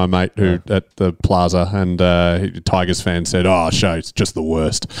talking to my mate who at the Plaza, and Tigers fan said, Shai's just the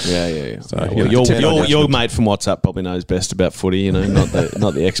worst. Yeah. So, your mate from WhatsApp probably knows best about footy, not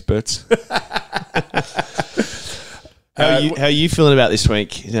the experts. How are you feeling about this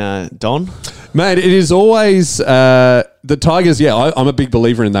week, Don? Mate, it is always the Tigers. Yeah, I'm a big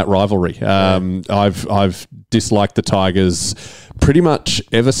believer in that rivalry. I've disliked the Tigers pretty much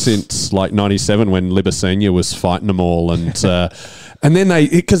ever since like '97 when Libba Senior was fighting them all, and then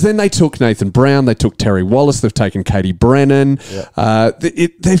they took Nathan Brown, they took Terry Wallace, they've taken Katie Brennan.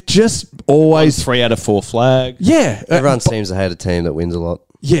 They've just always 3 out of 4 flag. Yeah, everyone seems to hate a team that wins a lot.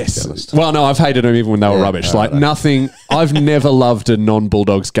 Yes. Well, no, I've hated them even when they were rubbish. Nothing. I've never loved a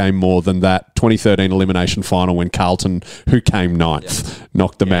non-Bulldogs game more than that 2013 elimination final when Carlton, who came 9th,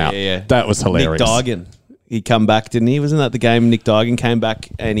 knocked them out. Yeah. That was hilarious. Nick Dargan. He come back, didn't he? Wasn't that the game Nick Dargan came back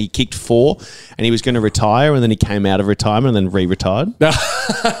and he kicked 4 and he was going to retire and then he came out of retirement and then re-retired?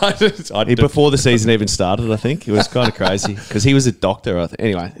 Before the season even started, I think. It was kind of crazy because he was a doctor.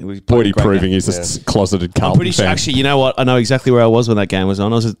 Anyway. Boydie proving he's a closeted Carlton I'm pretty sure. fan. Actually, you know what? I know exactly where I was when that game was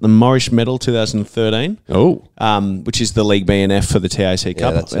on. I was at the Morris Medal 2013. Oh. Which is the League BNF for the TAC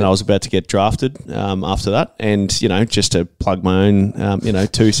Cup. And I was about to get drafted after that. And, just to plug my own,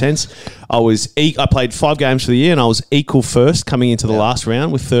 2 cents, I played 5 games for the year and I was equal first coming into the last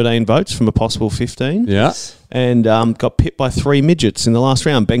round with 13 votes from a possible 15. Yeah. And got pipped by 3 midgets in the last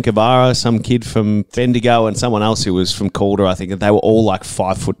round. Ben Cavara, some kid from Bendigo and someone else who was from Calder, I think. And they were all like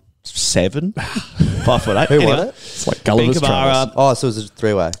 5'10", 7, 5'8". Who won it? It's like Gulliver's Travels. Oh, so it was a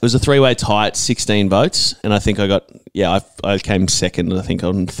three-way. It was a 3-way tie, 16 votes, and I think I got I came second. I think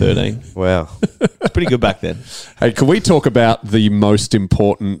on 13. Wow. It's pretty good back then. Hey, can we talk about the most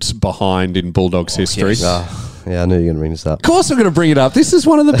important behind in Bulldogs history? Yeah, I knew you were going to bring this up. Of course, I'm going to bring it up. This is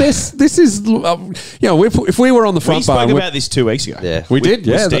one of the best. This is, if we were on the front We spoke bar, about this 2 weeks ago. Yeah. we did.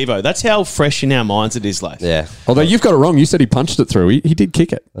 Yeah, With Steve-O. That's how fresh in our minds it is, Lace. Yeah. although you've got it wrong. You said he punched it through. He did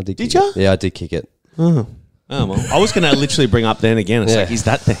kick it. I did Did kick ya? it. Yeah, I did kick it. Oh, well. I was going to literally bring up then again. It's Yeah. like, is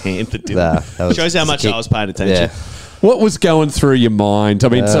that the hand that did Nah, it? that was Shows how just a much kick. I was paying attention. Yeah. What was going through your mind? I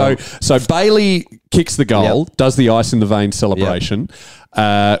mean, so Bailey kicks the goal, does the ice in the vein celebration.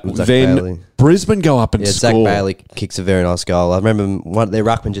 Then Bailey. Brisbane go up and Yeah, Zach score. Bailey kicks a very nice goal. I remember their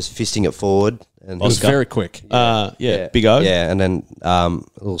ruckman just fisting it forward. And It was very quick. Big O. Yeah, and then a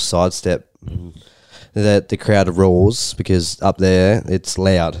little sidestep. The crowd roars because up there it's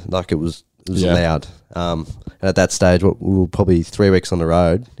loud. Like it was Yeah. loud. And at that stage, we were probably 3 weeks on the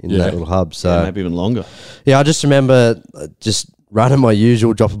road in that little hub. So Maybe even longer. yeah, I just remember just running my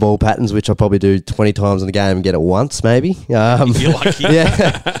usual drop a ball patterns, which I probably do 20 times in the game and get it once, maybe. If you're lucky.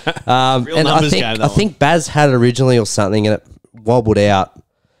 Yeah. Real And numbers I game, that I think Baz had it originally or something, and it wobbled out.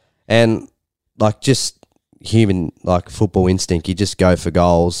 And like just human like football instinct, you just go for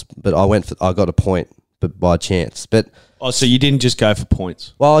goals. But I got a point, but by chance. But Oh, so you didn't just go for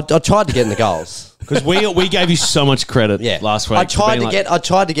points? well, I tried to get in the goals. Because we gave you so much credit last week. I tried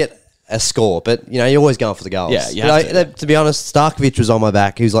to get a score, but you're always going for the goals. Yeah, you But have to be honest, Starkovich was on my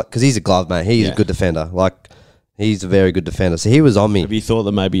back. He was like, because he's a glove mate. He's a good defender. Like he's a very good defender. So he was on me. Have you thought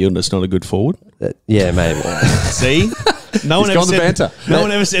that maybe you're just not a good forward? Yeah, maybe. See? No one He's ever gone the said banter. No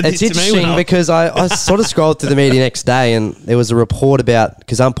one ever said It's this to me. interesting when because I sort of scrolled through the media next day and there was a report about,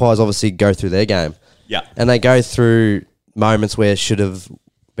 because umpires obviously go through their game. Yeah. And they go through moments where it should have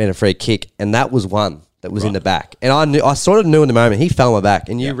been a free kick, and that was one that was in the back. And I sort of knew in the moment, he fell on my back,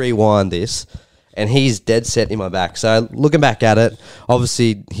 and you rewind this, and he's dead set in my back. So looking back at it,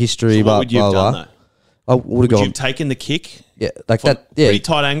 obviously history, So what would you have done, though? I would have Would you gone, have taken the kick? yeah, like From that, yeah. Pretty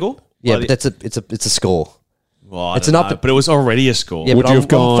tight angle? Yeah, Like but it's a score. well, I it's don't an know, up- but it was already a score. Yeah, Would but you I'm, have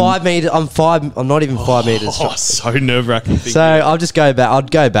gone- I'm 5 meters. I'm not even 5 meters. Oh, so nerve-wracking. So I'll just go back.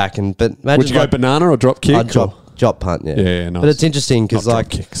 I'd go back but imagine Would you go banana or drop kick? I'd drop punt, yeah. Yeah, nice. But it's interesting because Not like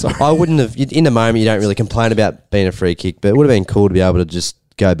drop kick, sorry. I wouldn't have in the moment you don't really complain about being a free kick, but it would have been cool to be able to just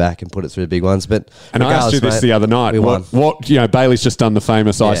go back and put it through the big ones. But And I asked you this regardless, the mate, other night. we won. What Bailey's just done the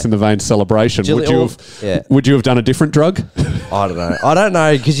famous ice in the vein celebration. Yeah. Would you have done a different drug? I don't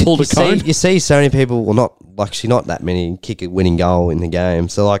know because Pulled a cone? you see so many people. Well, not that many kick a winning goal in the game.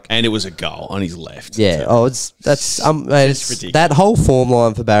 So like, And it was a goal on his left. yeah. Oh, mate, It's ridiculous. that whole form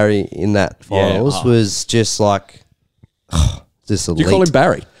line for Barry in that finals was just like just elite. Do you call him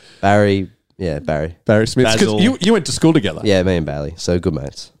Barry? Barry? Yeah, Barry. Barry Smith. Basil. Because you went to school together. Yeah, me and Bailey. So good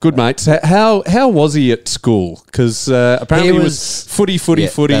mates. Good mates. How was he at school? Because apparently he was footy,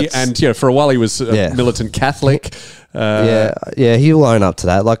 Yeah, and for a while he was a Yeah. militant Catholic. Yeah, he'll own up to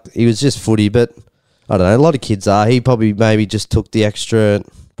that. Like he was just footy, but I don't know. A lot of kids are. He probably maybe just took the extra,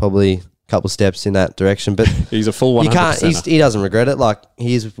 probably couple of steps in that direction. But He's a full 100%. you can't. He doesn't regret it. Like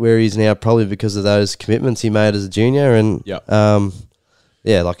he's where he is now, probably because of those commitments he made as a junior. And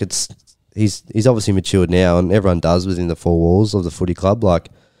yeah, like he's obviously matured now, and everyone does within the four walls of the footy club. Like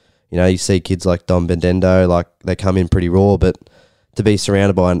you see kids like Dom Bendendo, like they come in pretty raw, but to be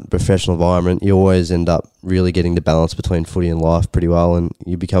surrounded by a professional environment, you always end up really getting the balance between footy and life pretty well, and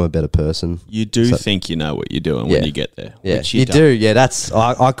you become a better person. You do think you know what you're doing when you get there. Yeah, which you don't. do. Yeah,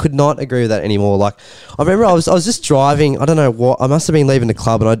 I could not agree with that anymore. Like I remember I was just driving. I don't know what. I must have been leaving the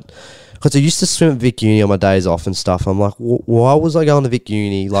club, and because I used to swim at Vic Uni on my days off and stuff. I'm like, why was I going to Vic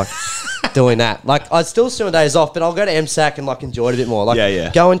Uni? Like. Doing that, like I'd still swim days off, but I'll go to MSAC and like enjoy it a bit more.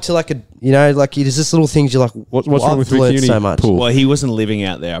 Like going to like there's just little things you're like, what's wrong with Vic Uni so much. pool? Well, he wasn't living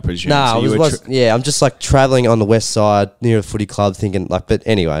out there, I presume. No, So I'm just like traveling on the west side near a footy club, thinking like. But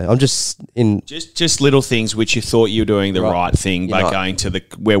anyway, I'm just in just little things which you thought you were doing the right thing by not. going to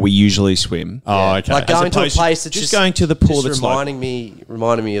where we usually swim. Oh, okay. like going to a opposed to place that's just going to the pool just that's like-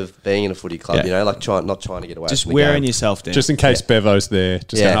 reminding me of being in a footy club. Yeah. Like not trying to get away. Just from the wearing game. yourself down. Just in case Bevo's there.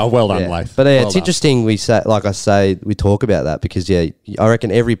 Just going, oh, well done, Leif. But Well it's done. interesting we talk about that because I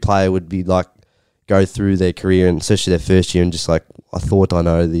reckon every player would be like go through their career and especially their first year and just like I thought I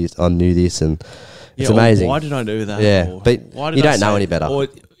knew this and it's amazing. Why did I do that? Yeah, Or but why did you I don't know say- any better. Or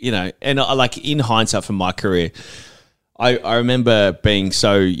and like in hindsight from my career, I remember being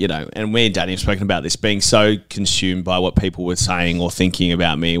so, and me and Danny have spoken about this, being so consumed by what people were saying or thinking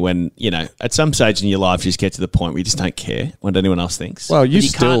about me when, at some stage in your life, you just get to the point where you just don't care what anyone else thinks. Well, you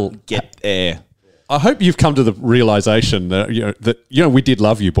still can't get there. I hope you've come to the realization that we did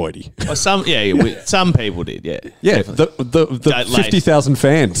love you, Boydie. Well, some people did, yeah. Yeah, definitely. the 50,000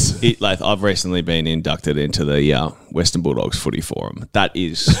 fans. I've recently been inducted into the Western Bulldogs Footy Forum. That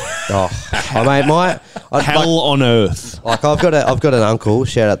is hell on earth. Like I've got an uncle.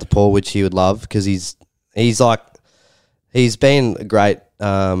 Shout out to Paul, which he would love because he's been a great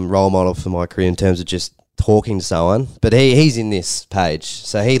role model for my career in terms of just talking to someone, but he's in this page,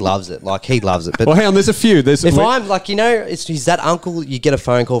 so he loves it. Like he loves it. But well, hang on, there's a few. I'm like, he's that uncle. You get a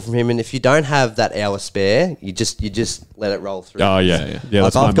phone call from him, and if you don't have that hour spare, you just let it roll through. Oh yeah.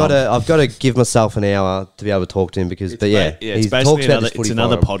 Like I've got to give myself an hour to be able to talk to him because, he talks about this. It's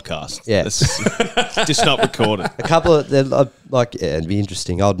another podcast. Yeah, it's just not recorded. A couple of it'd be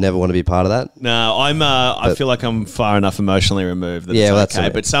interesting. I'd never want to be part of that. No, I feel like I'm far enough emotionally removed that it's okay.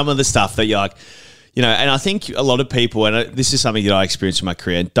 But some of the stuff that you're like. And I think a lot of people, and this is something that I experienced in my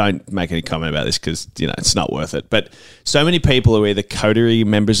career, and don't make any comment about this because, it's not worth it. But so many people are either coterie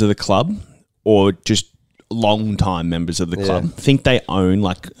members of the club or just long-time members of the club, think they own,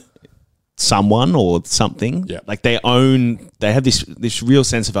 like, someone or something. Yeah. Like they have this real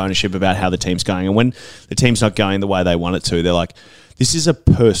sense of ownership about how the team's going. And when the team's not going the way they want it to, they're like, this is a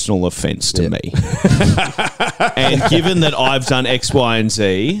personal offence to me. And given that I've done X, Y, and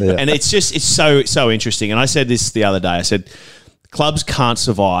Z, and it's so interesting. And I said this the other day. I said, clubs can't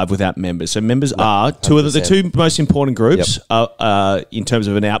survive without members. So members are the two most important groups in terms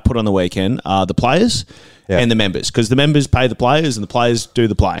of an output on the weekend are the players and the members, because the members pay the players and the players do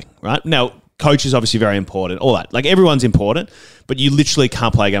the playing, right? Now, coach is obviously very important, all that. Like everyone's important, but you literally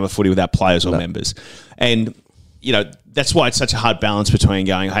can't play a game of footy without players or members. And that's why it's such a hard balance between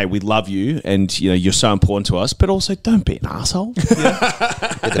going, hey, we love you and you're so important to us, but also don't be an asshole. This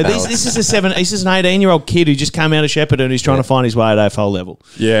is a 18-year-old kid who just came out of Shepparton who's trying to find his way at AFL level.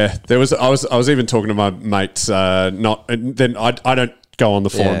 Yeah, I was even talking to my mates. I don't go on the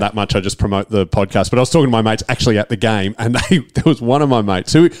forum that much. I just promote the podcast. But I was talking to my mates actually at the game, and there was one of my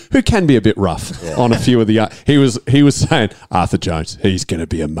mates who can be a bit rough on a few of the. He was saying Arthur Jones, he's going to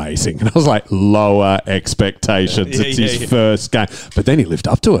be amazing, and I was like, lower expectations. It's his first game, but then he lived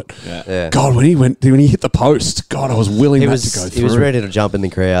up to it. Yeah. God, when he hit the post, God, I was willing to go through. He was ready to jump in the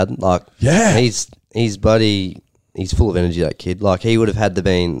crowd. Like he's buddy. He's full of energy. That kid. Like he would have had to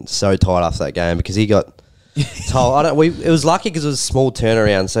been so tired after that game because he got. Told, it was lucky because it was a small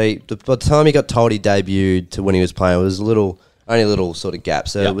turnaround. So by the time he got told he debuted to when he was playing, it was only a little sort of gap.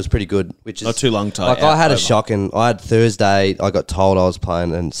 So it was pretty good. Which is not too long. I had a shock, and I had Thursday. I got told I was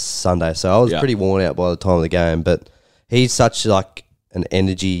playing, and Sunday, so I was pretty worn out by the time of the game. But he's such like an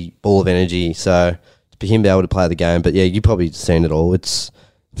ball of energy. So for him to be able to play the game, but you've probably seen it all. It's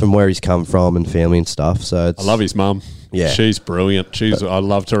from where he's come from and family and stuff. So I love his mum. Yeah, she's brilliant. I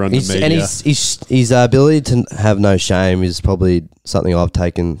loved her under media. And his ability to have no shame is probably something I've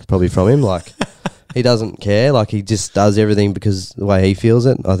taken probably from him. Like he doesn't care. Like he just does everything because the way he feels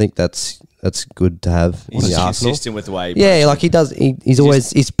it. I think that's good to have. He's in the consistent with the way. Like he does.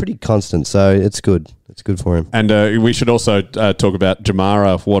 He's pretty constant. So it's good. It's good for him. And we should also talk about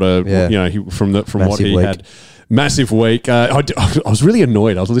Jamara. From what he had. Massive week. I was really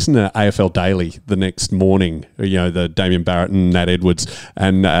annoyed. I was listening to AFL Daily the next morning, the Damien Barrett and Nat Edwards.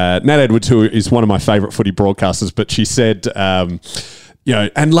 And Nat Edwards, who is one of my favourite footy broadcasters, but she said,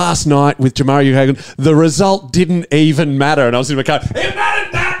 and last night with Jamari Uhagan, the result didn't even matter. And I was in my car, it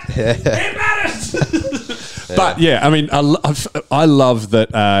mattered, Nat! It mattered! But I mean, I love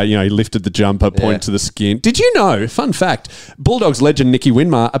that. He lifted the jumper, pointed to the skin. Did you know? Fun fact: Bulldogs legend Nicky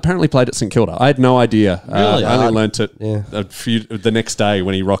Winmar apparently played at St Kilda. I had no idea. Really? I only learnt it the next day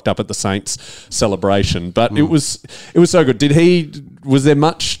when he rocked up at the Saints celebration. But it was so good. Was there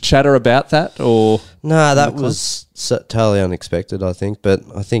much chatter about that or? No, that was totally unexpected. I think, but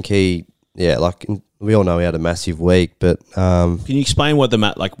I think we all know he had a massive week, but can you explain what the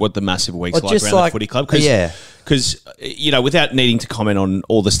massive week's like around the footy club? Because without needing to comment on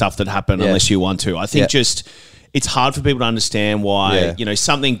all the stuff that happened, unless you want to, I think it's hard for people to understand why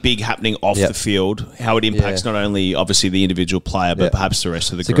something big happening off the field, how it impacts not only obviously the individual player, but perhaps the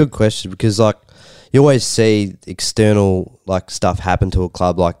rest of the group. It's a good question because you always see external stuff happen to a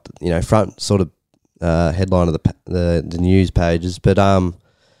club, front sort of headline of the news pages, but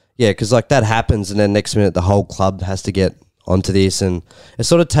because that happens, and then next minute the whole club has to get onto this, and it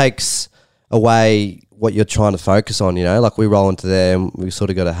sort of takes away what you're trying to focus on. We roll into there, and we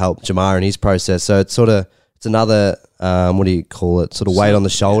sort of got to help Jamar in his process. So it's it's another what do you call it? Sort of weight on the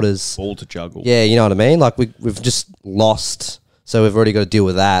shoulders. Ball to juggle. Yeah, you know what I mean. Like we've just lost, so we've already got to deal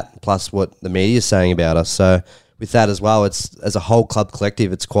with that. Plus what the media is saying about us. So with that as well, it's as a whole club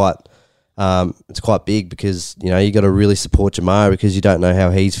collective, it's quite big because you got to really support Jamar because you don't know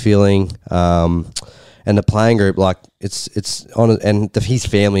how he's feeling. And the playing group, like it's on, and his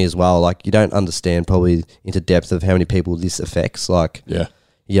family as well. Like you don't understand probably into depth of how many people this affects. Like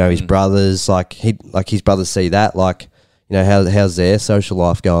his brothers, like his brothers see that, like how's their social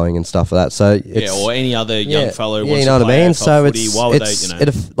life going and stuff like that. So or any other young fellow. Yeah, you know what I mean. So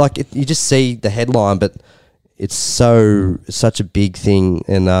you just see the headline, but it's such a big thing,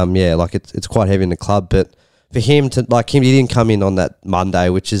 and like it's quite heavy in the club. But for him he didn't come in on that Monday,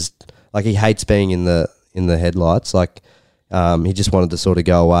 which is like he hates being in the headlights. Like he just wanted to sort of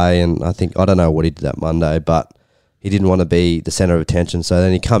go away, and I don't know what he did that Monday, but he didn't want to be the center of attention. So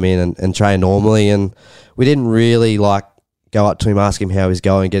then he come in and train normally, and we didn't really like go up to him, ask him how he's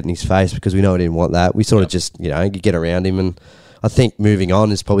going, get in his face because we know we didn't want that. We sort of just get around him, and I think moving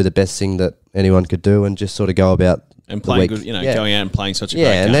on is probably the best thing that anyone could do, and just sort of go about and playing good, going out and playing such a great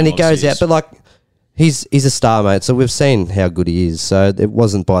game. And then he goes out, but like he's a star, mate. So we've seen how good he is. So it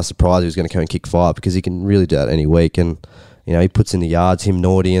wasn't by surprise he was going to come and kick 5 because he can really do that any week, and he puts in the yards. Him,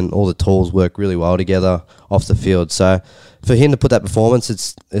 Naughty, and all the tools work really well together off the field. So for him to put that performance,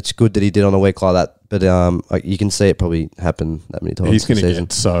 it's good that he did on a week like that. But you can see it probably happen that many times. He's going to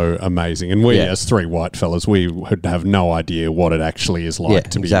get so amazing. And we, as 3 white fellas, we would have no idea what it actually is like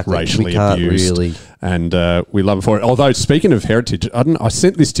to be racially abused. Really. And we love it for it. Although, speaking of heritage, I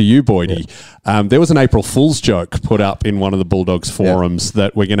sent this to you, Boydie. Yeah. There was an April Fool's joke put up in one of the Bulldogs forums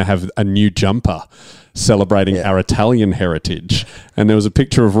that we're going to have a new jumper celebrating our Italian heritage. And there was a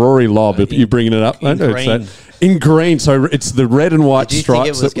picture of Rory Lobb. Are you bringing it up? In green. In green, so it's the red and white stripes. Did you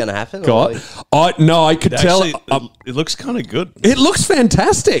think it was going to happen? I could tell. It looks kind of good. It looks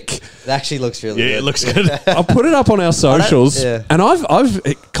fantastic. It actually looks really good. Yeah, it looks good. I'll put it up on our socials, and I've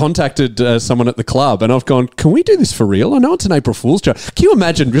contacted someone at the club, and I've gone, can we do this for real? I know it's an April Fool's joke. Can you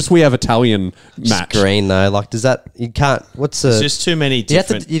imagine we have Italian match? Green though, like does that, you can't, it's just too many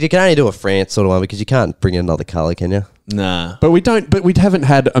different. You can only do a France sort of one because you can't bring in another colour, can you? Nah. But we haven't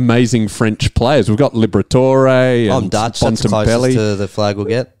had amazing French players. We've got Liberatore and I'm Dutch, that's closest to the flag we'll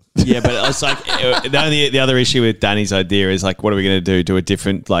get. Yeah, but it's like the other issue with Danny's idea is like, what are we going to do? Do a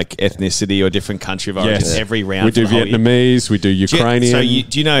different like ethnicity or different country of origin every round? We do Vietnamese, we do Ukrainian.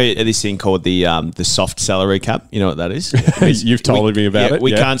 Do you know this thing called the soft salary cap? You know what that is? You've told me about it.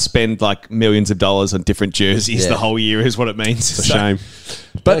 We can't spend like millions of dollars on different jerseys the whole year is what it means. It's a shame.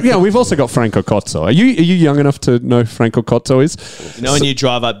 But we've also got Franco Cozzo. Are you young enough to know Franco Cozzo is? When you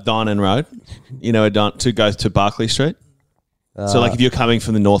drive up Dynon Road, to go to Barclay Street? So, like, if you're coming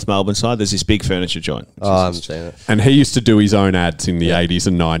from the North Melbourne side, there's this big furniture joint. I haven't seen it. And he used to do his own ads in the 80s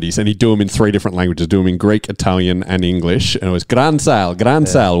and 90s, and he'd do them in 3 different languages. Do them in Greek, Italian, and English. And it was Gran Sal,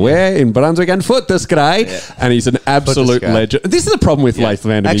 where in Brunswick and foot this guy. Yeah. And he's an absolute legend. This is the problem with Laith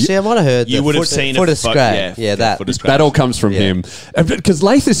Vandermeer. Actually, I might have heard you would have seen foot that all comes from him. Because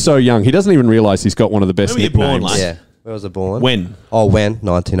Laith is so young, he doesn't even realise he's got one of the best nicknames. Where was I born? When?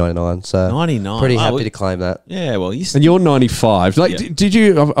 1999. So 99. Pretty happy to claim that. Yeah, well, and you're 95. Like, did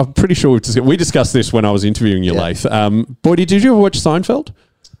you? I'm pretty sure we discussed this when I was interviewing you, Laith. Boydie, did you ever watch Seinfeld?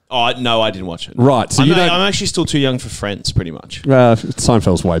 Oh, no, I didn't watch it. Right. So I'm actually still too young for Friends, pretty much.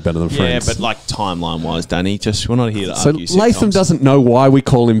 Seinfeld's way better than Friends. Yeah, but like timeline-wise, Danny, we're not here to argue. So Latham doesn't know why we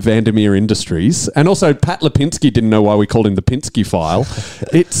call him Vandermeer Industries. And also Pat Lipinski didn't know why we called him the Pinsky File.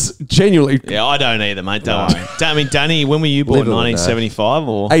 It's genuinely... Yeah, I don't either, mate. Don't worry. I mean, Danny, when were you born? 1975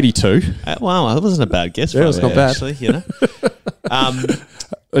 or... 82. Wow, that wasn't a bad guess. Yeah, it's not bad. Actually,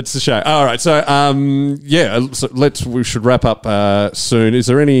 It's a shame. All right, so we should wrap up soon. Is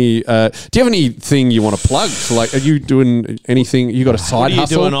there any? Do you have anything you want to plug? So, like, are you doing anything? You got a side hustle? What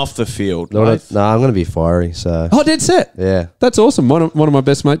are you doing off the field? No, I'm going to be fiery. So dead set. Yeah, that's awesome. One of my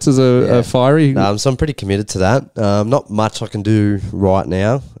best mates is a fiery. So I'm pretty committed to that. Not much I can do right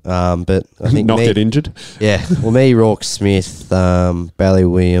now, but I think not get injured. Yeah, well, me, Rourke Smith, Bailey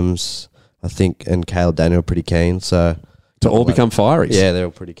Williams, I think, and Caleb Daniel are pretty keen. So. To all become fireys. Yeah, they're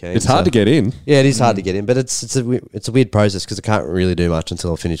all pretty keen. It's hard to get in. Yeah, it is hard to get in, but it's a weird process because I can't really do much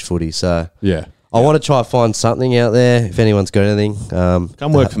until I finish footy. So yeah, I want to try to find something out there. If anyone's got anything,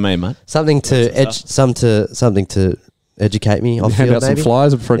 come work for me, mate. Something to something to educate me off hand field, out maybe? some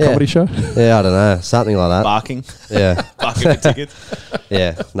flyers for a comedy show. Yeah, I don't know, something like that. Barking. Yeah, barking for tickets.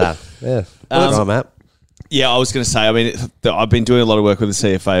 Yeah, nah, yeah. Where I'm at. Yeah, I was going to say, I mean, I've been doing a lot of work with the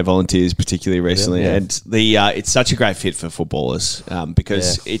CFA volunteers, particularly recently, and it's such a great fit for footballers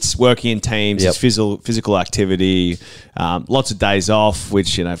because it's working in teams, it's physical activity, lots of days off,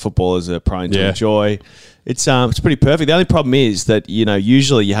 which, footballers are prone to enjoy. It's pretty perfect. The only problem is that,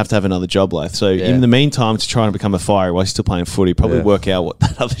 usually you have to have another job left. So in the meantime, to try and become a fire while you're still playing footy, probably work out what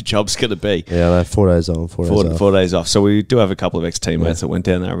that other job's going to be. Yeah, no, 4 days on, 4 days off. 4 days off. So we do have a couple of ex-teammates that went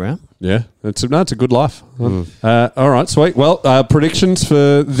down that route. Yeah, it's a good life. All right, sweet. Well, predictions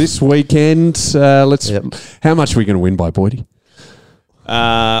for this weekend. How much are we going to win by, Boydie?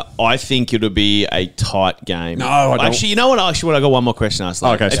 I think it'll be a tight game. No, I don't. Actually, you know what? I got one more question to ask.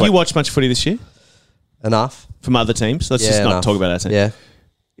 Okay, have sweet. you watched much footy this year? Enough. From other teams? Let's just not enough. talk about our team. Yeah.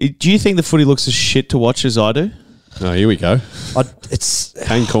 Do you think the footy looks as shit to watch as I do? Oh, here we go.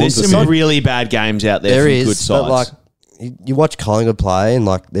 Kane Corns. There's some really bad games out there from good sides. But you watch Collingwood play and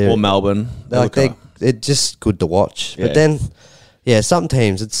or Melbourne. They're just good to watch. Yeah. But then, some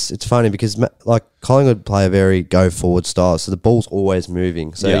teams, it's funny because Collingwood play a very go forward style, so the ball's always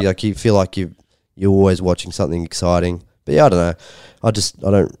moving. So you feel like you're always watching something exciting. But I don't know. I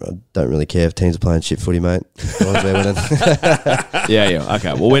don't really care if teams are playing shit footy, mate. As long as they're winning.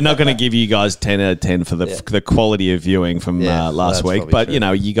 Okay. Well, we're not going to give you guys 10 out of 10 for the quality of viewing from last week, but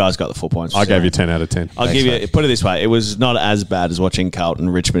true. You guys got the 4 points. I gave you 10 out of 10. I'll give you. Put it this way: it was not as bad as watching Carlton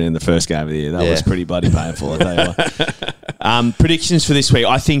Richmond in the first game of the year. That was pretty bloody painful. I tell you what. Predictions for this week: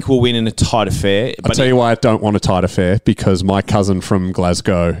 I think we'll win in a tight affair. I'll tell you why I don't want a tight affair, because my cousin from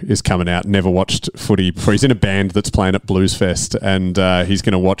Glasgow is coming out. Never watched footy before. He's in a band that's playing at Blues Fest, and he's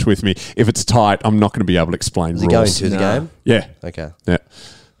going to watch with me. If it's tight, I'm not going to be able to explain rules. Is he going to the game? Yeah. Okay. Yeah.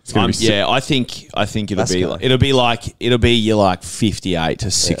 It's going to be I think it'll be like 58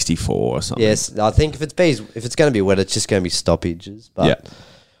 to 64 or something. Yes, I think if it's going to be wet, it's just going to be stoppages. But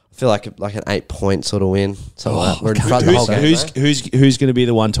I feel like an 8 point sort of win. Something like that. We're in front the whole game. Who's going to be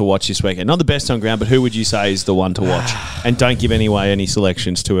the one to watch this weekend? Not the best on ground, but who would you say is the one to watch? And don't give away any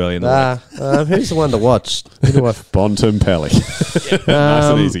selections too early in the week. Who's the one to watch? Bontempelli. Nice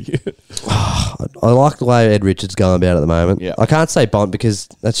and easy. I like the way Ed Richards going about at the moment. Yeah. I can't say Bont because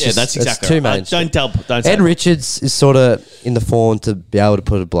that's exactly too right. mainstream. Don't say Ed Richards is sort of in the form to be able to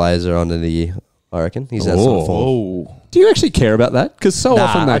put a blazer on in the year. I reckon he's that sort of form. Do you actually care about that? Because so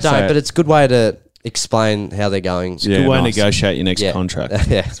often they I don't. say But it's a good way to explain how they're going. It's a good way to negotiate your next contract.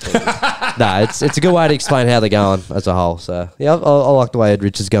 It's a good way to explain how they're going as a whole. So I like the way Ed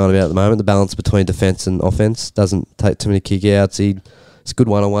Richards is going about at the moment. The balance between defence and offence, doesn't take too many kick outs. It's good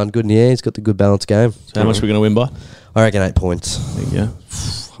 1-on-1, good in the air. He's got the good balanced game. So how much are we going to win by? I reckon 8 points. There you go.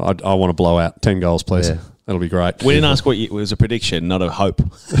 I want to blow out 10 goals, please. Yeah. That'll be great. We didn't ask what it was a prediction, not a hope.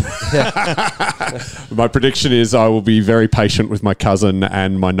 My prediction is I will be very patient with my cousin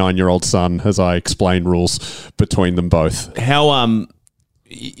and my 9-year-old son as I explain rules between them both. How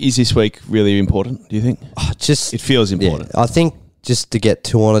is this week really important, do you think? It feels important. Yeah, I think just to get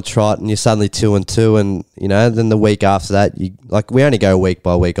 2 on a trot and you're suddenly 2-2 and, then the week after that, we only go week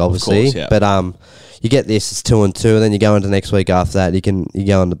by week, obviously. Of course, yeah. But you get this, it's 2-2, and then you go into next week after that, you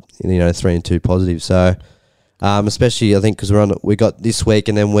go into 3-2 positive. So especially I think because we got this week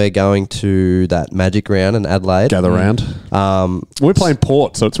and then we're going to that Magic round in Adelaide. Gather round. We're playing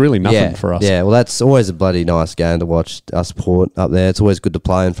Port, so it's really nothing for us. Yeah, well, that's always a bloody nice game to watch us Port up there. It's always good to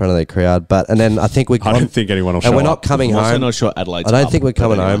play in front of their crowd. And then I think I don't think anyone will show up. And we're up. not coming I'm home. also not sure Adelaide's I don't up, think we're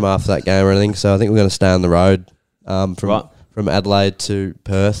coming home after that game or anything. So I think we're going to stay on the road from Adelaide to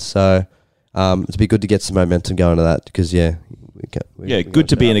Perth. So it'd be good to get some momentum going to that because good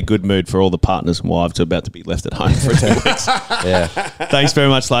to be in a good mood for all the partners and wives who are about to be left at home for 2 weeks. Yeah. Thanks very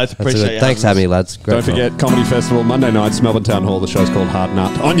much, lads. Appreciate it. Thanks for having me, lads. Great Don't forget, Comedy Festival, Monday nights, Melbourne Town Hall. The show's called Hard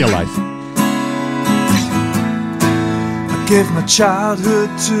Nut. On your life. I gave my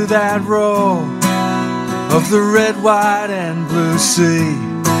childhood to that roar of the red, white and blue sea,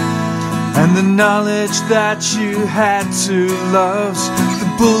 and the knowledge that you had two loves, the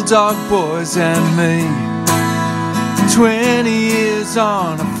Bulldog boys and me. 20 years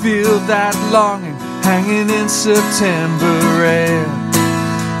on, I feel that longing hanging in September air.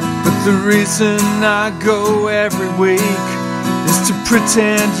 But the reason I go every week is to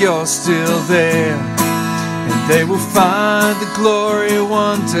pretend you're still there. And they will find the glory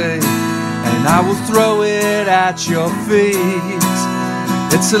one day, and I will throw it at your feet.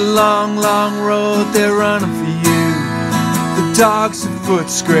 It's a long, long road they're running for you, the dogs of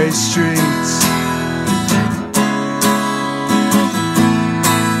Footscray streets.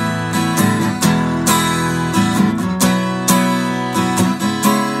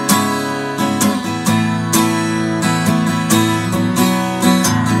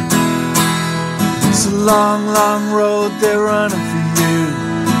 long, long road they're running for you.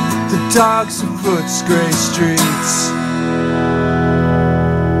 The dogs of Footscray streets.